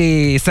 empresas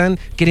que están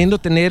queriendo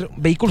tener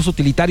vehículos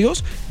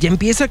utilitarios, ya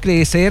empieza a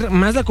crecer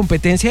más la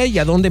competencia y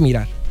a dónde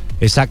mirar.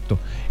 Exacto.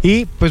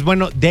 Y pues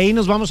bueno, de ahí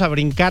nos vamos a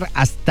brincar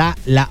hasta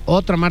la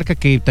otra marca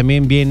que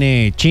también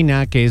viene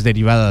china, que es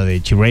derivada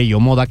de Chery o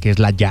Moda, que es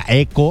la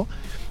Yaeco.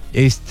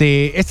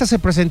 Esta se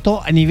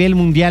presentó a nivel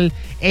mundial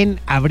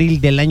en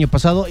abril del año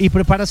pasado y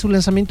prepara su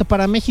lanzamiento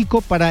para México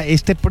para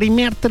este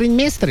primer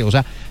trimestre. O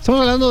sea,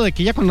 estamos hablando de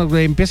que ya cuando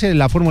empiece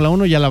la Fórmula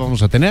 1 ya la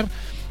vamos a tener.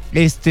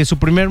 Su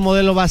primer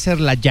modelo va a ser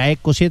la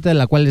Yaeco 7, de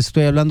la cual les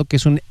estoy hablando, que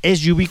es un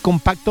SUV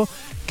compacto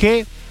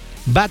que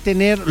va a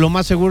tener, lo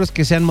más seguro es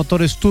que sean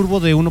motores turbo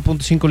de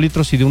 1.5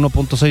 litros y de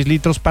 1.6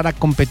 litros para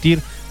competir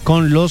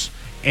con los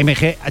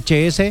MG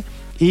HS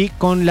y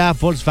con la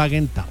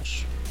Volkswagen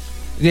Taos.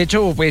 De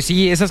hecho, pues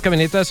sí, esas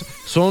camionetas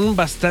son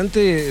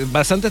bastante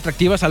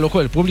atractivas al ojo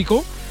del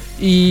público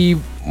y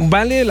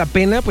vale la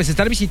pena pues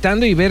estar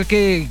visitando y ver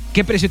qué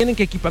precio tienen,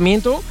 qué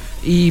equipamiento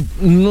y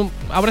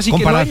ahora sí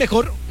comparar. Que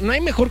no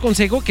hay mejor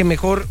consejo que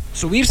mejor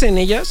subirse en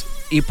ellas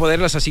y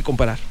poderlas así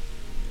comparar.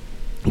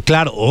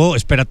 Claro,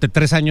 espérate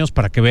 3 años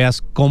para que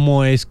veas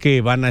cómo es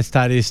que van a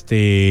estar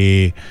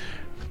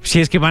si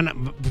es que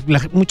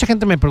mucha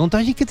gente me pregunta,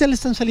 oye, ¿qué tal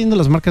están saliendo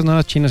las marcas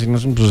nuevas chinas? Y no,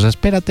 pues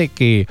espérate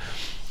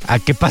a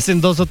que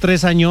pasen 2 o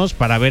 3 años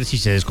para ver si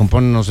se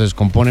descomponen o no se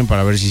descomponen,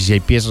 para ver si hay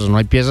piezas o no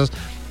hay piezas.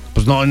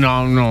 Pues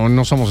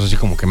no somos así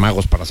como que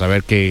magos para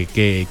saber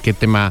qué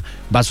tema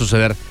va a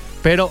suceder.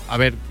 Pero, a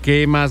ver,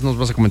 ¿qué más nos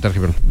vas a comentar,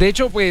 Gibran? De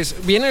hecho, pues,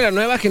 viene la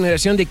nueva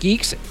generación de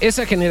Kicks.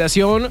 Esa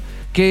generación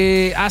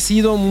que ha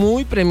sido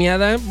muy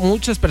premiada.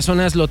 Muchas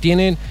personas lo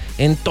tienen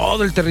en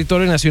todo el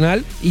territorio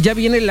nacional. Y ya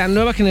viene la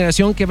nueva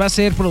generación que va a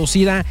ser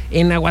producida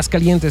en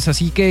Aguascalientes.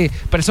 Así que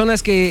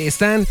personas que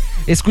están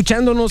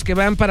escuchándonos, que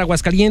van para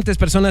Aguascalientes,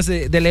 personas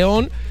de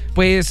León,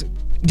 pues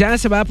ya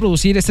se va a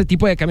producir este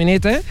tipo de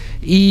camioneta.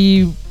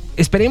 Y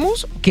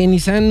esperemos que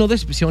Nissan no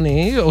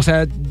decepcione, ¿eh? O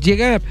sea,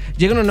 llega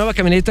una nueva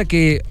camioneta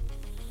que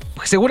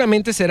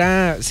seguramente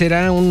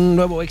será un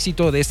nuevo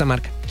éxito de esta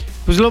marca.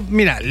 Pues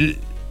mira,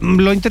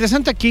 lo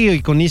interesante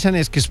aquí con Nissan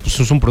es que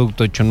es un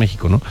producto hecho en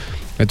México, ¿no?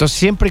 Entonces,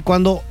 siempre y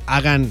cuando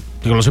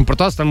los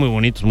importados están muy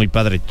bonitos, muy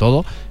padre y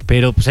todo,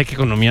 pero pues hay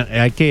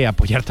que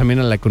apoyar también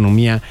a la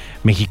economía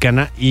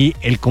mexicana y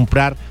el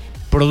comprar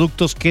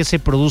productos que se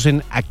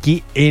producen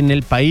aquí en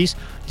el país,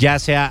 ya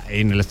sea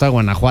en el estado de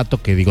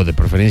Guanajuato, que digo de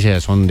preferencia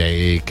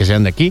que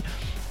sean de aquí,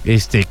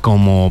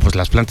 como pues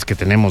las plantas que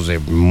tenemos de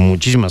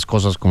muchísimas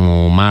cosas,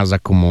 como Mazda,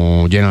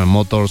 como General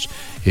Motors,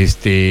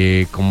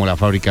 como la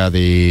fábrica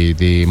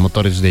de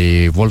motores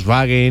de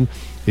Volkswagen,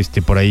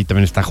 por ahí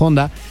también está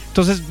Honda.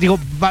 Entonces, digo,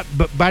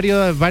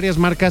 varias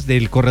marcas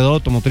del corredor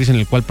automotriz en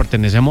el cual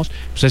pertenecemos,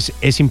 pues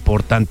es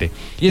importante.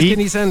 Y es que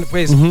Nissan,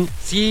 pues,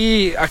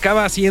 sí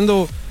acaba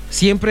siendo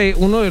siempre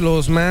uno de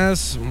los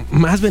más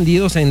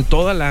vendidos en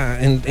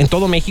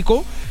todo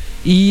México.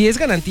 Y es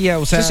garantía,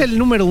 o sea... Es el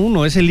número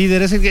 1, es el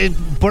líder,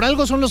 por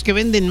algo son los que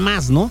venden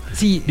más, ¿no?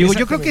 Sí, digo,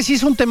 yo creo que sí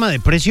es un tema de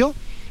precio,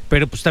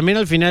 pero pues también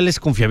al final es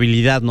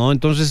confiabilidad, ¿no?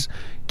 Entonces,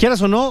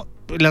 quieras o no,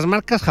 las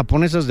marcas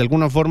japonesas de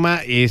alguna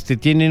forma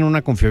tienen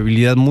una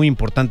confiabilidad muy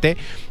importante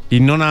y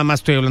no nada más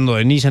estoy hablando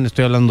de Nissan,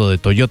 estoy hablando de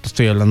Toyota,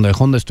 estoy hablando de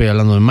Honda, estoy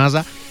hablando de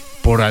Mazda,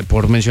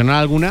 por mencionar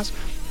algunas,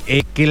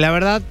 que la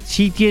verdad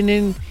sí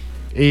tienen...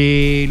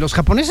 los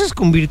japoneses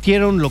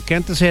convirtieron lo que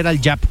antes era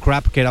el Jap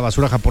Crap, que era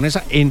basura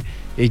japonesa, en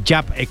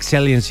Jap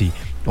Excellency,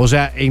 o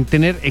sea, en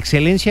tener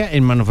excelencia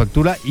en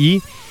manufactura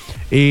y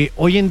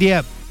hoy en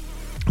día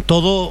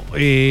todo,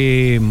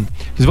 les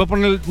voy a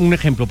poner un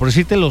ejemplo, por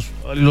decirte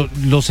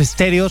los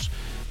estéreos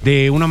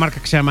de una marca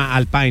que se llama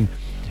Alpine.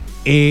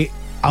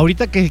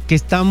 Ahorita que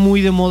está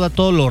muy de moda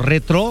todo lo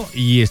retro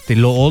y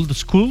lo old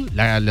school,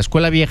 la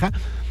escuela vieja,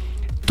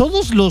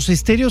 todos los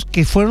estéreos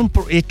que fueron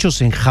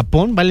hechos en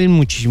Japón valen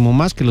muchísimo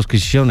más que los que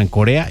se hicieron en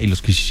Corea y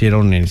los que se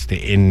hicieron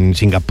en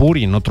Singapur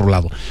y en otro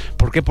lado.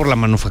 ¿Por qué? Por la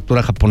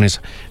manufactura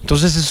japonesa.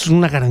 Entonces es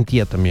una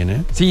garantía también,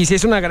 ¿eh? Sí,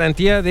 es una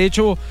garantía. De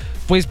hecho,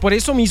 pues por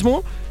eso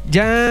mismo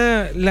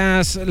ya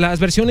las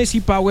versiones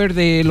e-Power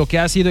de lo que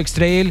ha sido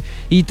X-Trail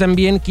y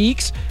también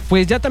Kicks,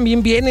 pues ya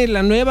también viene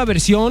la nueva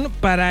versión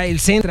para el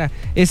Sentra.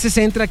 Ese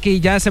Sentra que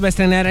ya se va a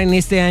estrenar en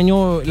este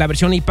año, la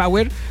versión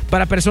e-Power,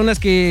 para personas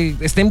que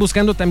estén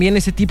buscando también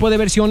ese tipo de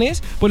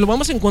versiones, pues lo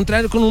vamos a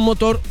encontrar con un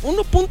motor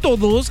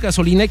 1.2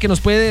 gasolina que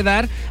nos puede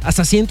dar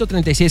hasta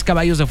 136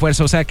 caballos de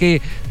fuerza. O sea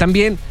que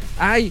también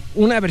hay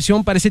una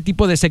versión para ese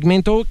tipo de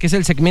segmento, que es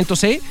el segmento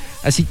C.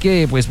 Así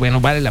que, pues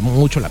bueno, vale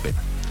mucho la pena.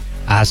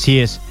 Así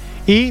es.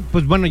 Y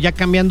pues bueno, ya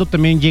cambiando,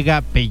 también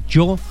llega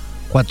Peugeot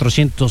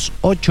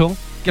 408.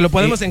 Que lo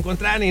podemos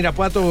encontrar en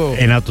Irapuato.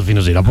 En Autos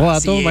Finos de Irapuato.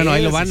 Así bueno,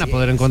 ahí es, lo van a así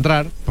poder es.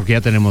 encontrar, porque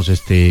ya tenemos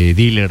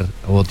dealer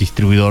o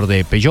distribuidor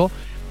de Peugeot.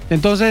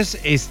 Entonces,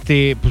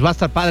 pues va a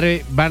estar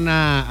padre. Van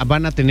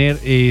a tener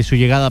su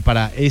llegada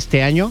para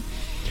este año.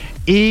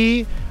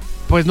 Y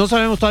pues no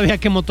sabemos todavía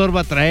qué motor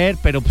va a traer,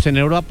 pero pues en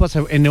Europa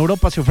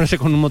se ofrece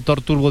con un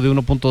motor turbo de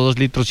 1.2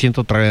 litros,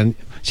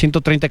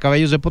 130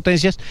 caballos de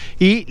potencias,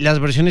 y las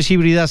versiones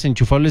híbridas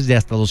enchufables de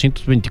hasta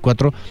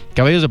 224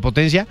 caballos de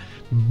potencia.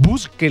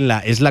 Búsquenla,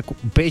 es la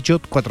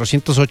Peugeot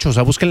 408, o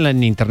sea, búsquenla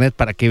en internet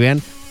para que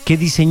vean qué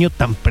diseño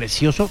tan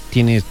precioso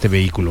tiene este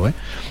vehículo,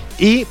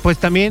 Y pues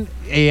también,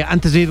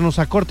 antes de irnos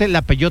a corte,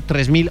 la Peugeot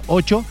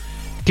 3008,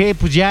 que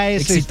pues ya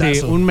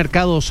es un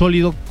mercado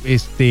sólido,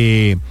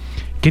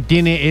 que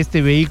tiene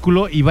este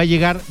vehículo, y va a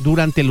llegar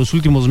durante los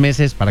últimos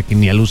meses, para que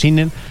ni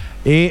alucinen,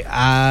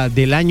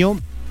 del año.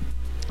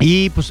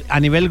 Y pues a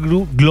nivel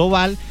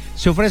global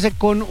se ofrece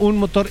con un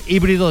motor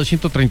híbrido de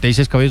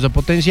 136 caballos de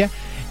potencia,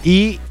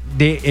 y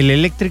el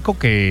eléctrico,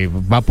 que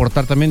va a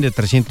aportar también de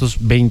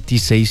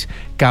 326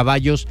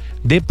 caballos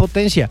de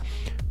potencia.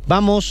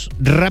 Vamos,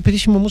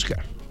 rapidísimo,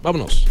 música.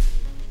 Vámonos.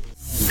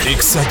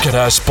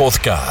 Exagarage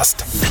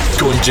Podcast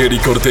con Jerry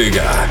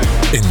Ortega.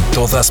 En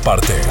todas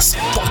partes.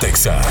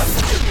 Pontexa.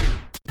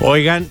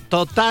 Oigan,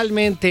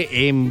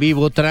 totalmente en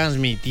vivo,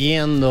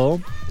 transmitiendo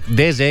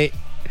desde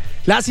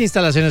las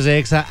instalaciones de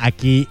Exa,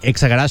 aquí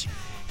Exagarage.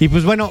 Y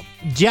pues bueno,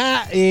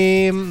 ya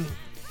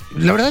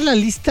la verdad, la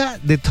lista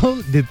de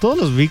todos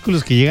los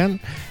vehículos que llegan,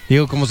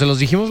 digo, como se los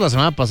dijimos la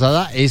semana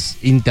pasada, es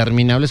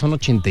interminable, son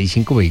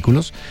 85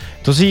 vehículos.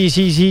 Entonces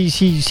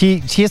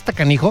sí está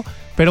canijo.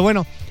 Pero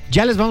bueno,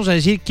 ya les vamos a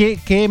decir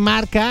qué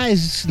marca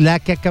es la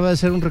que acaba de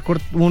hacer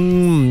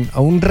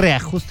un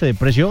reajuste de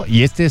precio,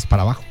 y es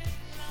para abajo.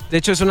 De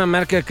hecho, es una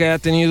marca que ha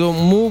tenido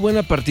muy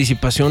buena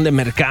participación de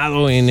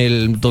mercado en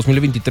el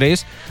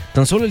 2023.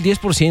 Tan solo el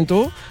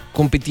 10%,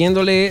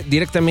 compitiéndole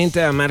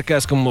directamente a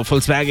marcas como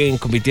Volkswagen,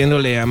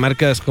 compitiéndole a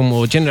marcas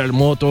como General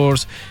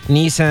Motors,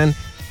 Nissan.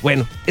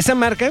 Bueno, esa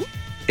marca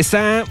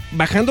está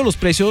bajando los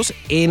precios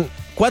en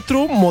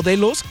 4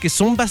 modelos que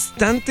son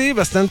bastante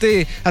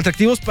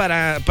atractivos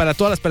para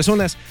todas las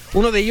personas.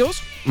 Uno de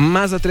ellos,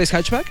 Mazda 3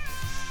 Hatchback.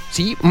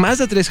 Sí,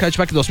 Mazda 3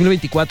 Hatchback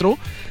 2024,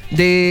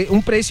 de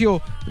un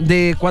precio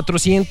de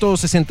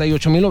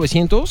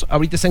 468,900,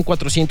 ahorita está en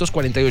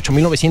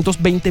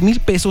 448,900, 20,000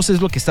 pesos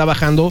es lo que está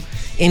bajando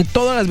en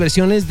todas las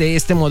versiones de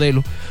este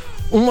modelo.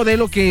 Un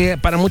modelo que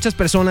para muchas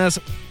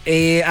personas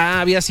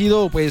había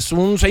sido pues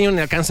un sueño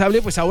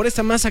inalcanzable, pues ahora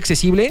está más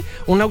accesible,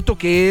 un auto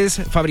que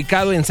es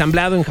fabricado,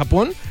 ensamblado en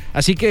Japón,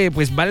 así que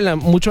pues vale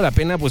mucho la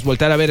pena pues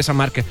voltear a ver esa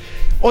marca.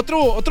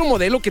 Otro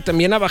modelo que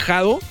también ha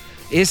bajado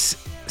es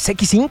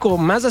CX5,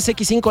 Mazda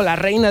CX5, la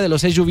reina de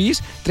los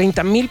SUVs,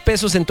 30,000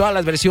 pesos en todas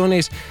las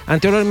versiones.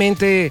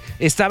 Anteriormente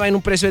estaba en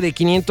un precio de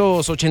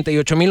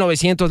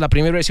 588,900 la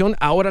primera versión,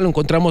 ahora lo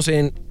encontramos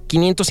en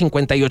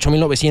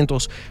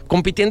 558,900,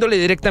 compitiéndole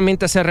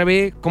directamente a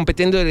CR-V,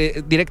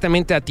 compitiéndole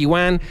directamente a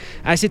Tiguan,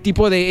 a ese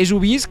tipo de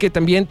SUVs que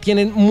también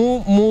tienen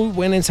muy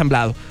buen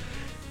ensamblado.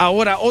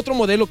 Ahora, otro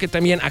modelo que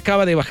también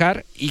acaba de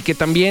bajar y que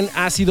también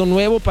ha sido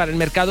nuevo para el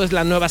mercado es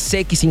la nueva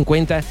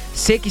CX50.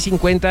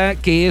 CX50,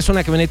 que es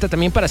una camioneta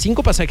también para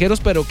 5 pasajeros,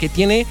 pero que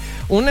tiene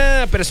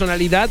una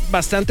personalidad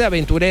bastante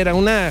aventurera,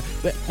 una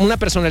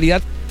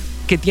personalidad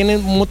que tiene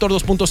un motor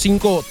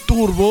 2.5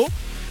 turbo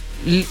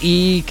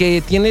y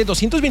que tiene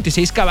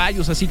 226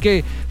 caballos, así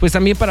que pues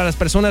también para las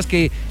personas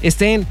que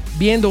estén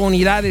viendo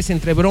unidades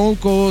entre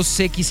Broncos,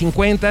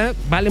 CX50,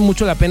 vale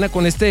mucho la pena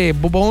con este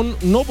nuevo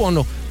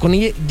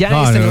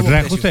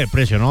reajuste de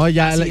precio, ¿no?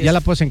 Ya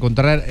la puedes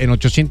encontrar en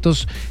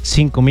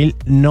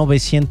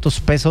 805,900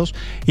 pesos,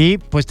 y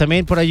pues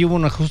también por ahí hubo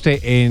un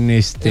ajuste en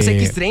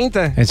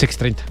CX30. En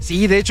CX30.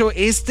 Sí, de hecho,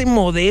 este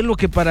modelo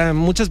que para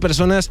muchas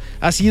personas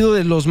ha sido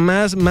de los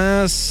más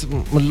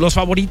los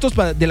favoritos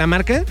de la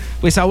marca,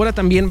 pues ahora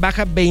también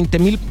baja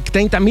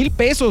 30,000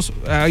 pesos.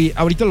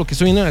 Ahorita lo que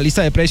estoy viendo en la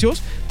lista de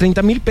precios,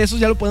 30,000 pesos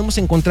ya lo podemos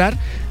encontrar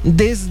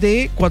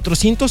desde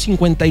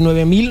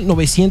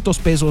 459,900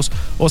 pesos.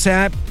 O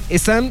sea,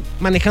 están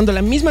manejando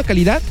la misma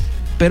calidad,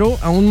 pero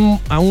a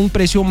un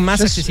precio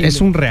más accesible. Es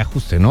un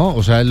reajuste, ¿no?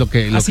 O sea, es lo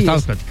que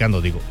estamos platicando,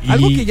 digo.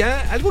 Algo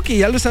que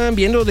ya lo estaban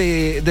viendo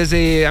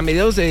desde a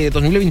mediados de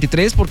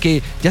 2023,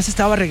 porque ya se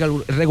estaba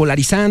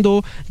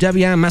regularizando, ya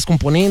había más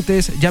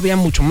componentes, ya había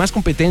mucho más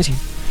competencia.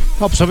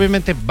 No, pues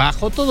obviamente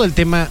bajó todo el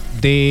tema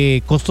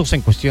de costos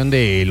en cuestión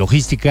de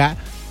logística.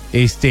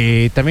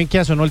 También,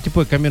 quieras o no, el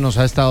tipo de cambio nos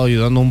ha estado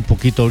ayudando un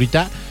poquito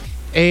ahorita.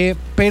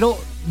 Pero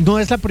no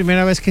es la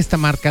primera vez que esta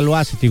marca lo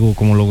hace, digo,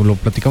 como lo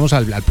platicamos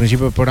al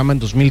principio del programa. En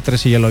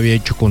 2013 ya lo había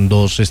hecho con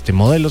 2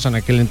 modelos. En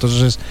aquel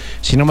entonces,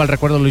 si no mal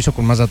recuerdo, lo hizo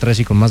con Mazda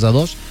 3 y con Mazda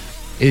 2.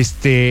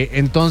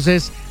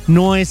 Entonces,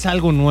 no es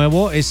algo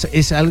nuevo,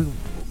 es algo.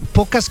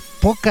 Pocas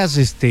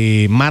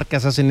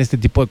marcas hacen este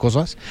tipo de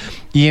cosas,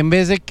 y en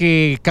vez de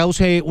que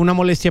cause una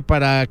molestia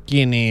para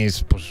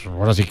quienes, pues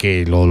ahora sí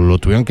que lo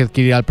tuvieron que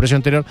adquirir al precio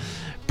anterior,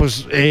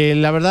 pues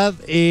la verdad,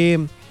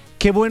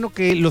 qué bueno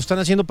que lo están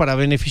haciendo para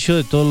beneficio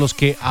de todos los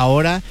que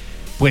ahora,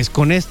 pues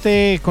con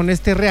este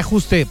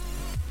reajuste,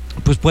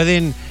 pues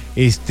pueden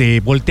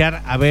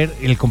voltear a ver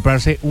el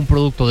comprarse un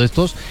producto de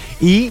estos,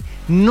 y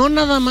no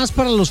nada más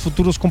para los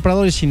futuros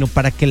compradores, sino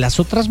para que las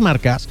otras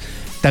marcas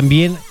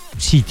también,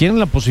 si tienen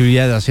la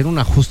posibilidad de hacer un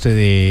ajuste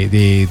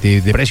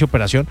de precio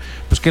operación,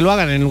 pues que lo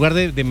hagan en lugar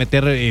de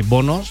meter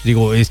bonos.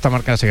 Digo, esta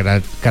marca se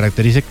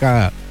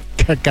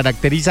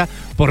caracteriza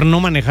por no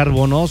manejar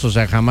bonos, o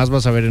sea, jamás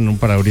vas a ver en un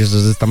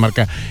parabrisas de esta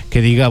marca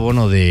que diga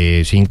bono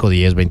de 5,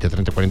 10, 20,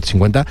 30, 40,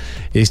 50,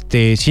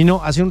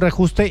 sino hace un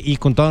reajuste y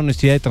con toda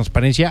honestidad y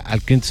transparencia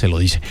al cliente se lo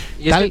dice.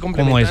 Y tal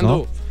como es,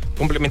 ¿no?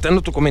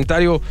 Complementando tu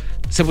comentario,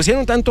 se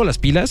pusieron tanto las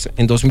pilas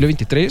en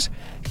 2023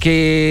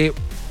 que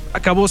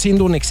acabó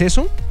siendo un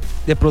exceso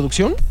de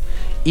producción,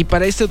 y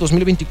para este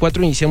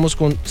 2024 iniciamos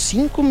con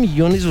 5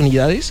 millones de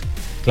unidades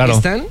que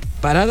están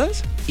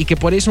paradas, y que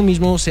por eso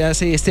mismo se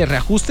hace este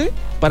reajuste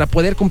para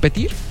poder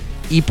competir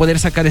y poder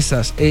sacar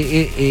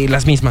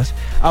las mismas.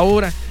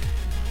 Ahora,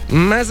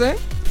 Mazda,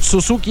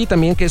 Suzuki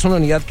también, que es una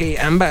unidad que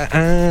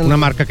una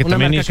marca que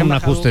también hizo un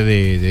ajuste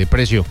de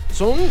precio.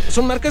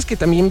 Son marcas que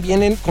también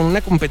vienen con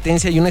una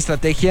competencia y una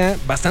estrategia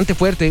bastante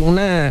fuerte,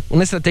 una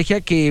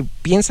estrategia que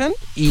piensan,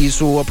 y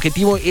su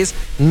objetivo es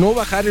no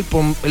bajar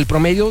el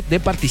promedio de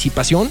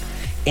participación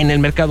en el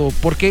mercado,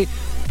 porque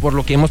por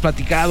lo que hemos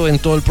platicado en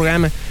todo el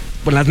programa,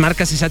 pues las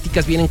marcas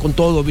asiáticas vienen con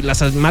todo,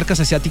 las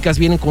marcas asiáticas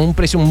vienen con un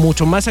precio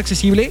mucho más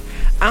accesible,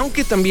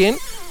 aunque también,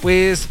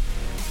 pues,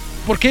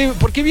 ¿por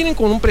qué vienen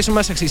con un precio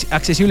más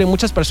accesible?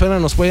 Muchas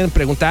personas nos pueden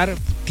preguntar,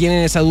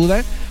 tienen esa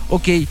duda.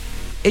 Ok,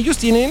 ellos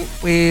tienen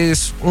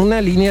pues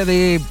una línea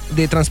de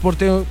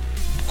transporte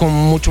con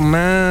mucho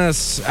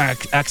más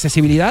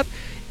accesibilidad,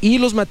 y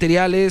los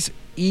materiales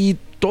y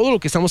todo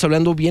lo que estamos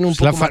hablando viene un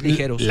poco más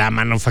ligeros. La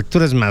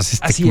manufactura es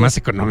más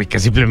económica,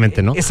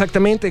 simplemente, ¿no?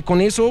 Exactamente, con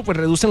eso pues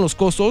reducen los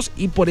costos,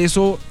 y por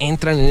eso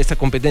entran en esta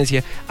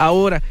competencia.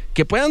 Ahora,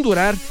 que puedan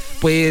durar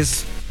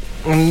pues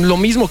lo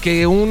mismo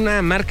que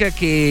una marca,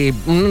 que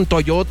un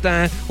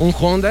Toyota, un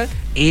Honda,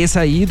 es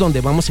ahí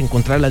donde vamos a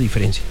encontrar la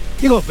diferencia.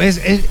 Digo,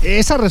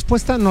 esa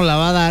respuesta no la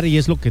va a dar, y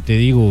es lo que te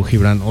digo,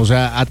 Gibran. O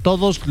sea, a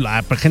todos,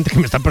 la gente que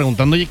me está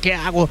preguntando, oye, ¿qué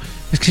hago?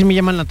 Es que sí me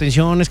llaman la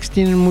atención, es que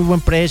tienen muy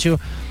buen precio.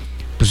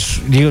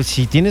 Pues digo,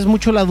 si tienes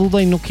mucho la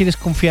duda y no quieres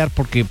confiar,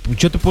 porque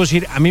yo te puedo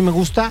decir, a mí me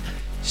gusta,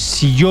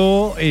 si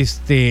yo,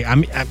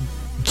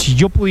 si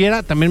yo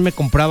pudiera, también me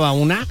compraba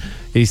una,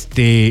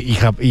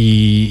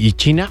 y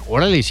China,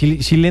 órale,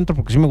 sí le entro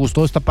porque sí me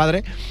gustó, está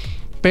padre,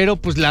 pero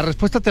pues la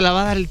respuesta te la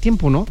va a dar el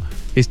tiempo, ¿no?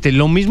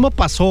 Lo mismo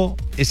pasó,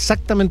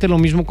 exactamente lo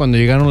mismo cuando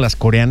llegaron las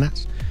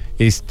coreanas,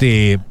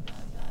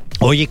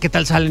 oye, ¿qué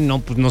tal salen? No,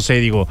 pues no sé,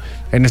 digo,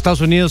 en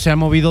Estados Unidos se ha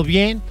movido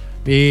bien,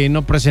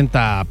 no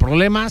presenta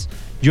problemas,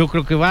 yo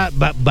creo que va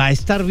a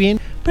estar bien,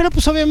 pero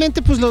pues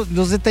obviamente pues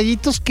los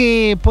detallitos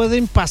que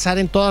pueden pasar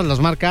en todas las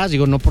marcas,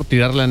 digo, no por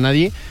tirarle a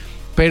nadie,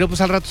 pero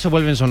pues al rato se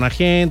vuelven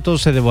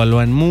sonajentos, se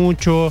devalúan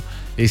mucho,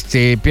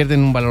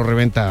 pierden un valor de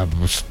reventa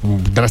pues,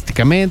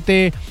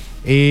 drásticamente,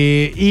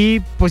 y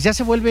pues ya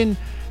se vuelven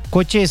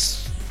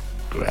coches,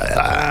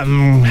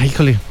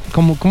 híjole,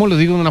 ¿cómo lo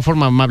digo de una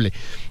forma amable?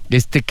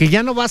 Que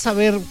ya no vas a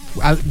ver,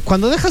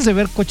 cuando dejas de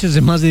ver coches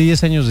de más de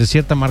 10 años de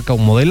cierta marca o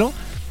modelo,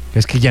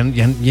 es que ya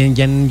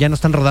no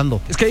están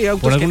rodando. Es que hay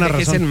autos que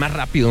envejecen más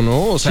rápido,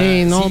 ¿no? O sea,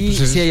 sí, no,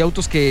 sí hay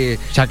autos que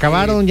se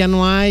acabaron, ya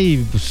no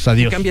hay, pues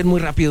adiós. Cambian muy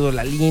rápido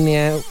la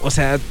línea, o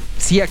sea,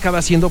 sí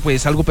acaba siendo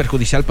pues algo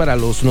perjudicial para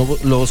los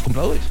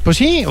compradores. Pues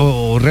sí,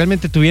 o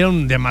realmente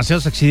tuvieron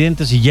demasiados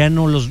accidentes y ya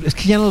no los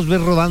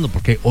ves rodando,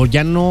 porque o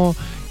ya no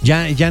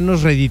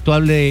es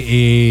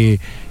redituable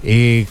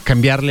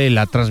cambiarle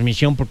la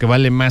transmisión porque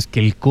vale más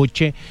que el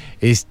coche,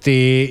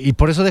 y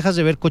por eso dejas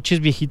de ver coches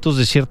viejitos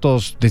de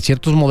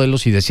ciertos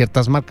modelos y de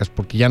ciertas marcas,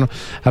 porque ya no.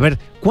 A ver,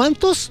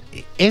 ¿cuántos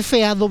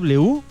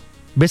FAW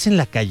ves en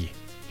la calle?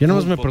 Yo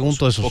nomás me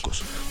pregunto esos.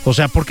 Pocos. O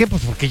sea, ¿por qué?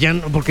 Pues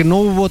porque no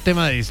hubo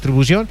tema de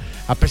distribución,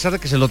 a pesar de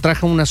que se lo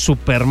trajo una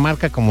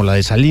supermarca como la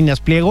de Salinas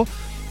Pliego,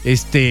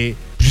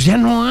 pues ya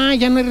no hay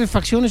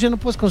refacciones, ya no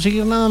puedes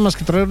conseguir nada más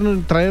que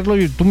traerlo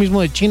tú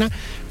mismo de China.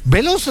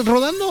 Velos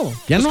rodando,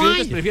 ya no hay. ¿Los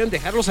clientes prefieren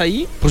dejarlos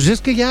ahí? Pues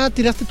es que ya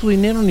tiraste tu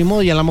dinero, ni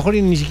modo, y a lo mejor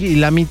y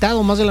la mitad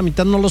o más de la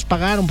mitad no los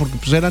pagaron, porque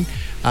pues eran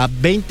a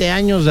 20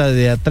 años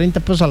a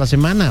 30 pesos a la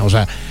semana, o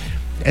sea,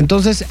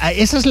 entonces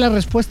esa es la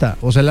respuesta.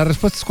 O sea, la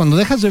respuesta es cuando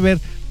dejas de ver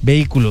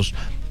vehículos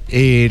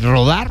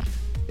rodar,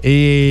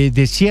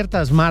 de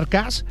ciertas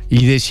marcas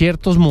y de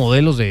ciertos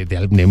modelos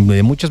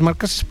de muchas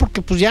marcas, es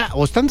porque pues ya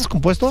o están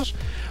descompuestos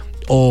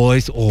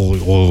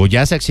o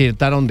ya se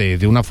accidentaron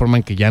de una forma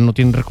en que ya no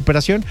tienen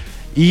recuperación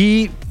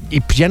y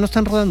pues ya no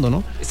están rodando,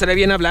 ¿no? Estaría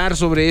bien hablar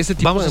sobre ese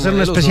tipo vamos de a hacer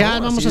modelos, un especial,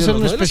 ¿no? Vamos a hacer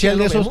un especial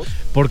de esos,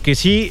 porque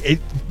sí,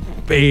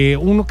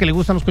 uno que le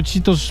gustan los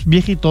cochecitos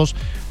viejitos,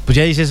 pues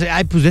ya dices,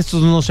 ay, pues de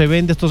estos no se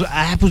ven,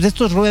 pues de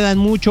estos ruedan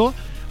mucho.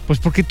 Pues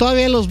porque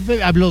todavía los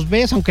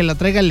ves, aunque la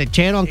traiga el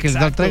lechero, aunque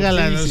la traiga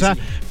sí.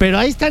 Pero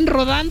ahí están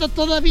rodando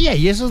todavía,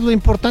 y eso es lo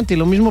importante. Y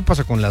lo mismo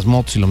pasa con las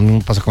motos, y lo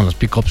mismo pasa con las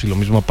pickups, y lo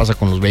mismo pasa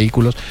con los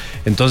vehículos.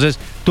 Entonces,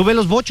 tú ves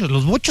los bochos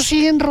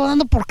siguen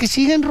rodando porque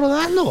siguen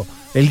rodando.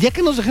 El día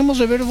que nos dejemos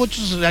de ver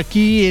bochos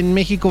aquí en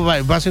México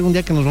va a ser un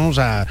día que nos vamos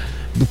a...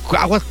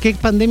 Aguas, qué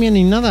pandemia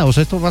ni nada, o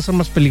sea, esto va a ser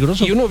más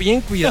peligroso. Y uno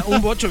bien cuidado,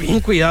 un bocho bien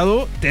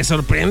cuidado, te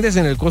sorprendes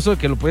en el costo de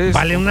que lo puedes...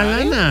 Vale una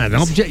lana,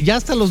 ¿no? Ya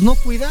hasta los no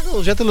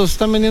cuidados, ya te los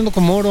están vendiendo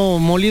como oro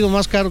molido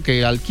más caro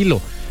que al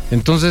kilo.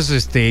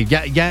 Entonces,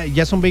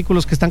 ya son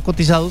vehículos que están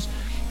cotizados.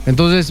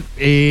 Entonces,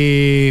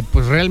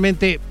 pues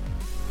realmente,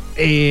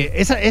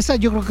 esa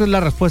yo creo que es la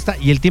respuesta,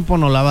 y el tiempo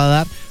nos la va a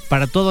dar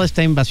para toda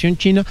esta invasión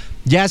china,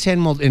 ya sea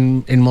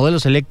en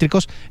modelos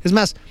eléctricos. Es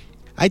más,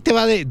 ahí te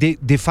va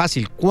de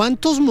fácil.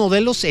 ¿Cuántos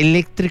modelos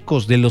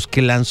eléctricos de los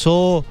que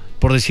lanzó,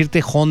 por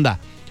decirte, Honda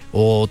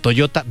o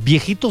Toyota,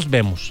 viejitos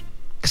vemos?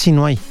 Casi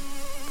no hay.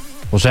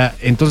 O sea,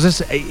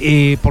 entonces,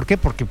 ¿por qué?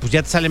 Porque pues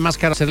ya te sale más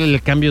caro hacerle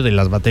el cambio de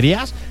las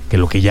baterías que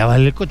lo que ya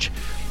vale el coche.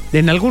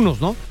 En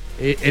algunos, ¿no?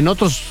 En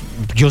otros,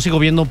 yo sigo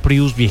viendo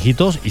Prius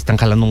viejitos y están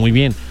jalando muy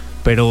bien.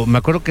 Pero me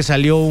acuerdo que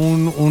salió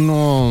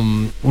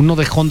uno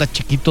de Honda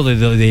chiquito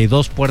de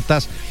 2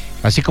 puertas,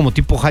 así como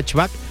tipo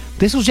hatchback.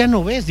 De esos ya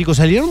no ves. Digo,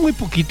 salieron muy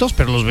poquitos,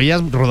 pero los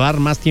veías rodar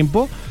más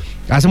tiempo.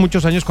 Hace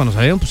muchos años cuando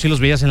salieron, pues sí los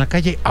veías en la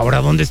calle.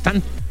 ¿Ahora dónde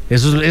están?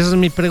 Esa es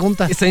mi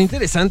pregunta. Está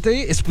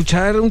interesante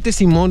escuchar un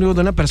testimonio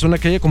de una persona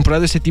que haya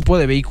comprado ese tipo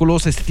de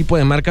vehículos, este tipo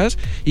de marcas,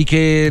 y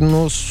que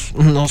nos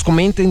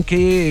comenten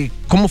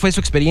cómo fue su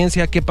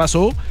experiencia, qué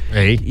pasó.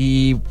 Hey.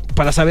 Y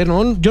para saber,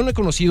 ¿no? Yo no he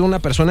conocido a una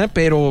persona,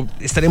 pero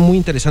estaría muy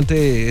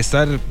interesante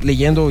estar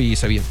leyendo y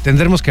sabiendo.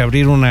 Tendremos que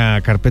abrir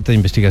una carpeta de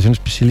investigación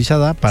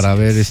especializada para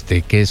ver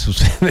qué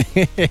sucede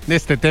en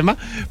este tema.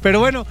 Pero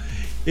bueno,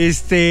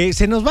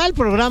 se nos va el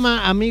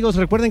programa, amigos.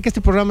 Recuerden que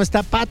este programa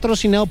está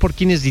patrocinado por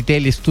Kines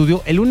Detail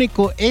Studio, el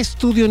único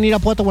estudio en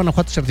Irapuato,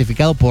 Guanajuato,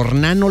 certificado por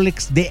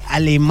Nanolex de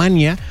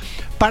Alemania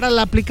para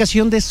la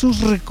aplicación de sus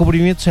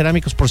recubrimientos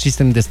cerámicos por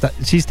System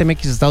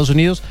X de Estados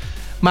Unidos,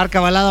 marca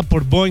avalada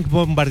por Boeing,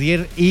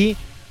 Bombardier y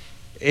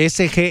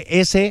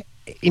SGS.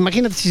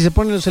 Imagínate si se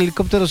ponen los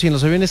helicópteros y en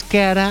los aviones,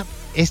 ¿qué hará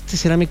este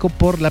cerámico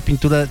por la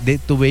pintura de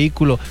tu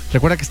vehículo?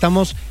 Recuerda que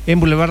estamos en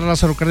Boulevard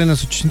Lázaro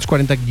Cárdenas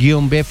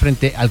 840-B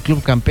frente al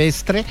Club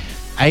Campestre.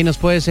 Ahí nos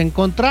puedes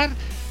encontrar.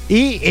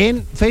 Y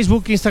en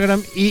Facebook,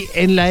 Instagram y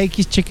en la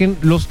X, chequen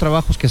los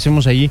trabajos que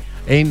hacemos allí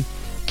en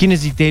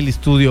Kines Detail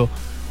Studio.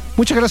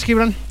 Muchas gracias,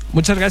 Gibran.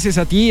 Muchas gracias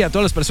a ti y a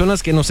todas las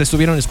personas que nos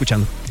estuvieron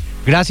escuchando.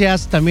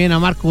 Gracias también a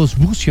Marcos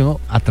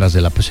Bucio, atrás de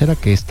la pecera,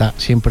 que está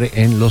siempre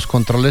en los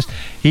controles,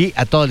 y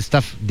a todo el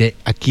staff de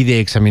aquí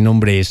de Exa. Mi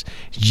nombre es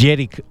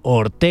Jerick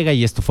Ortega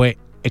y esto fue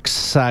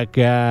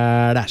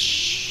Exagarage.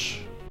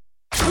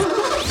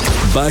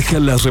 Baja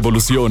las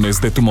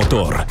revoluciones de tu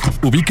motor.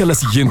 Ubica la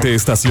siguiente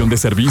estación de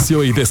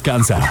servicio y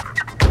descansa.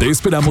 Te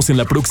esperamos en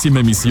la próxima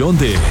emisión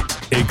de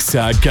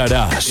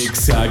Exagarage.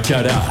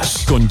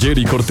 Exagarage con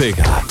Jerick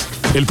Ortega.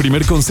 El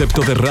primer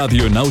concepto de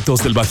radio en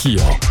autos del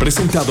Bajío.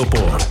 Presentado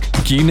por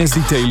Kines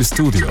Detail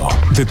Studio.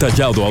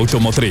 Detallado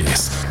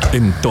automotriz.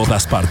 En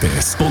todas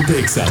partes. Ponte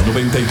Exa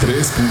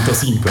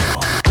 93.5.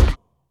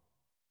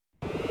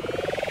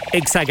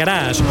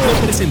 Exagarage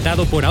fue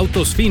presentado por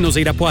Autos Finos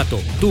de Irapuato,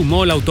 tu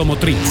mall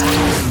automotriz.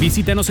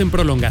 Visítanos en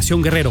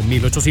Prolongación Guerrero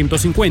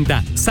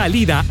 1850,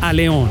 salida a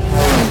León.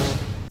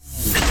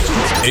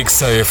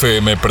 Exa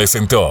FM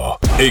presentó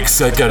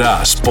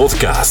Exagarage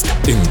Podcast.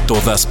 En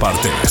todas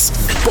partes.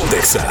 Ponte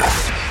Exa.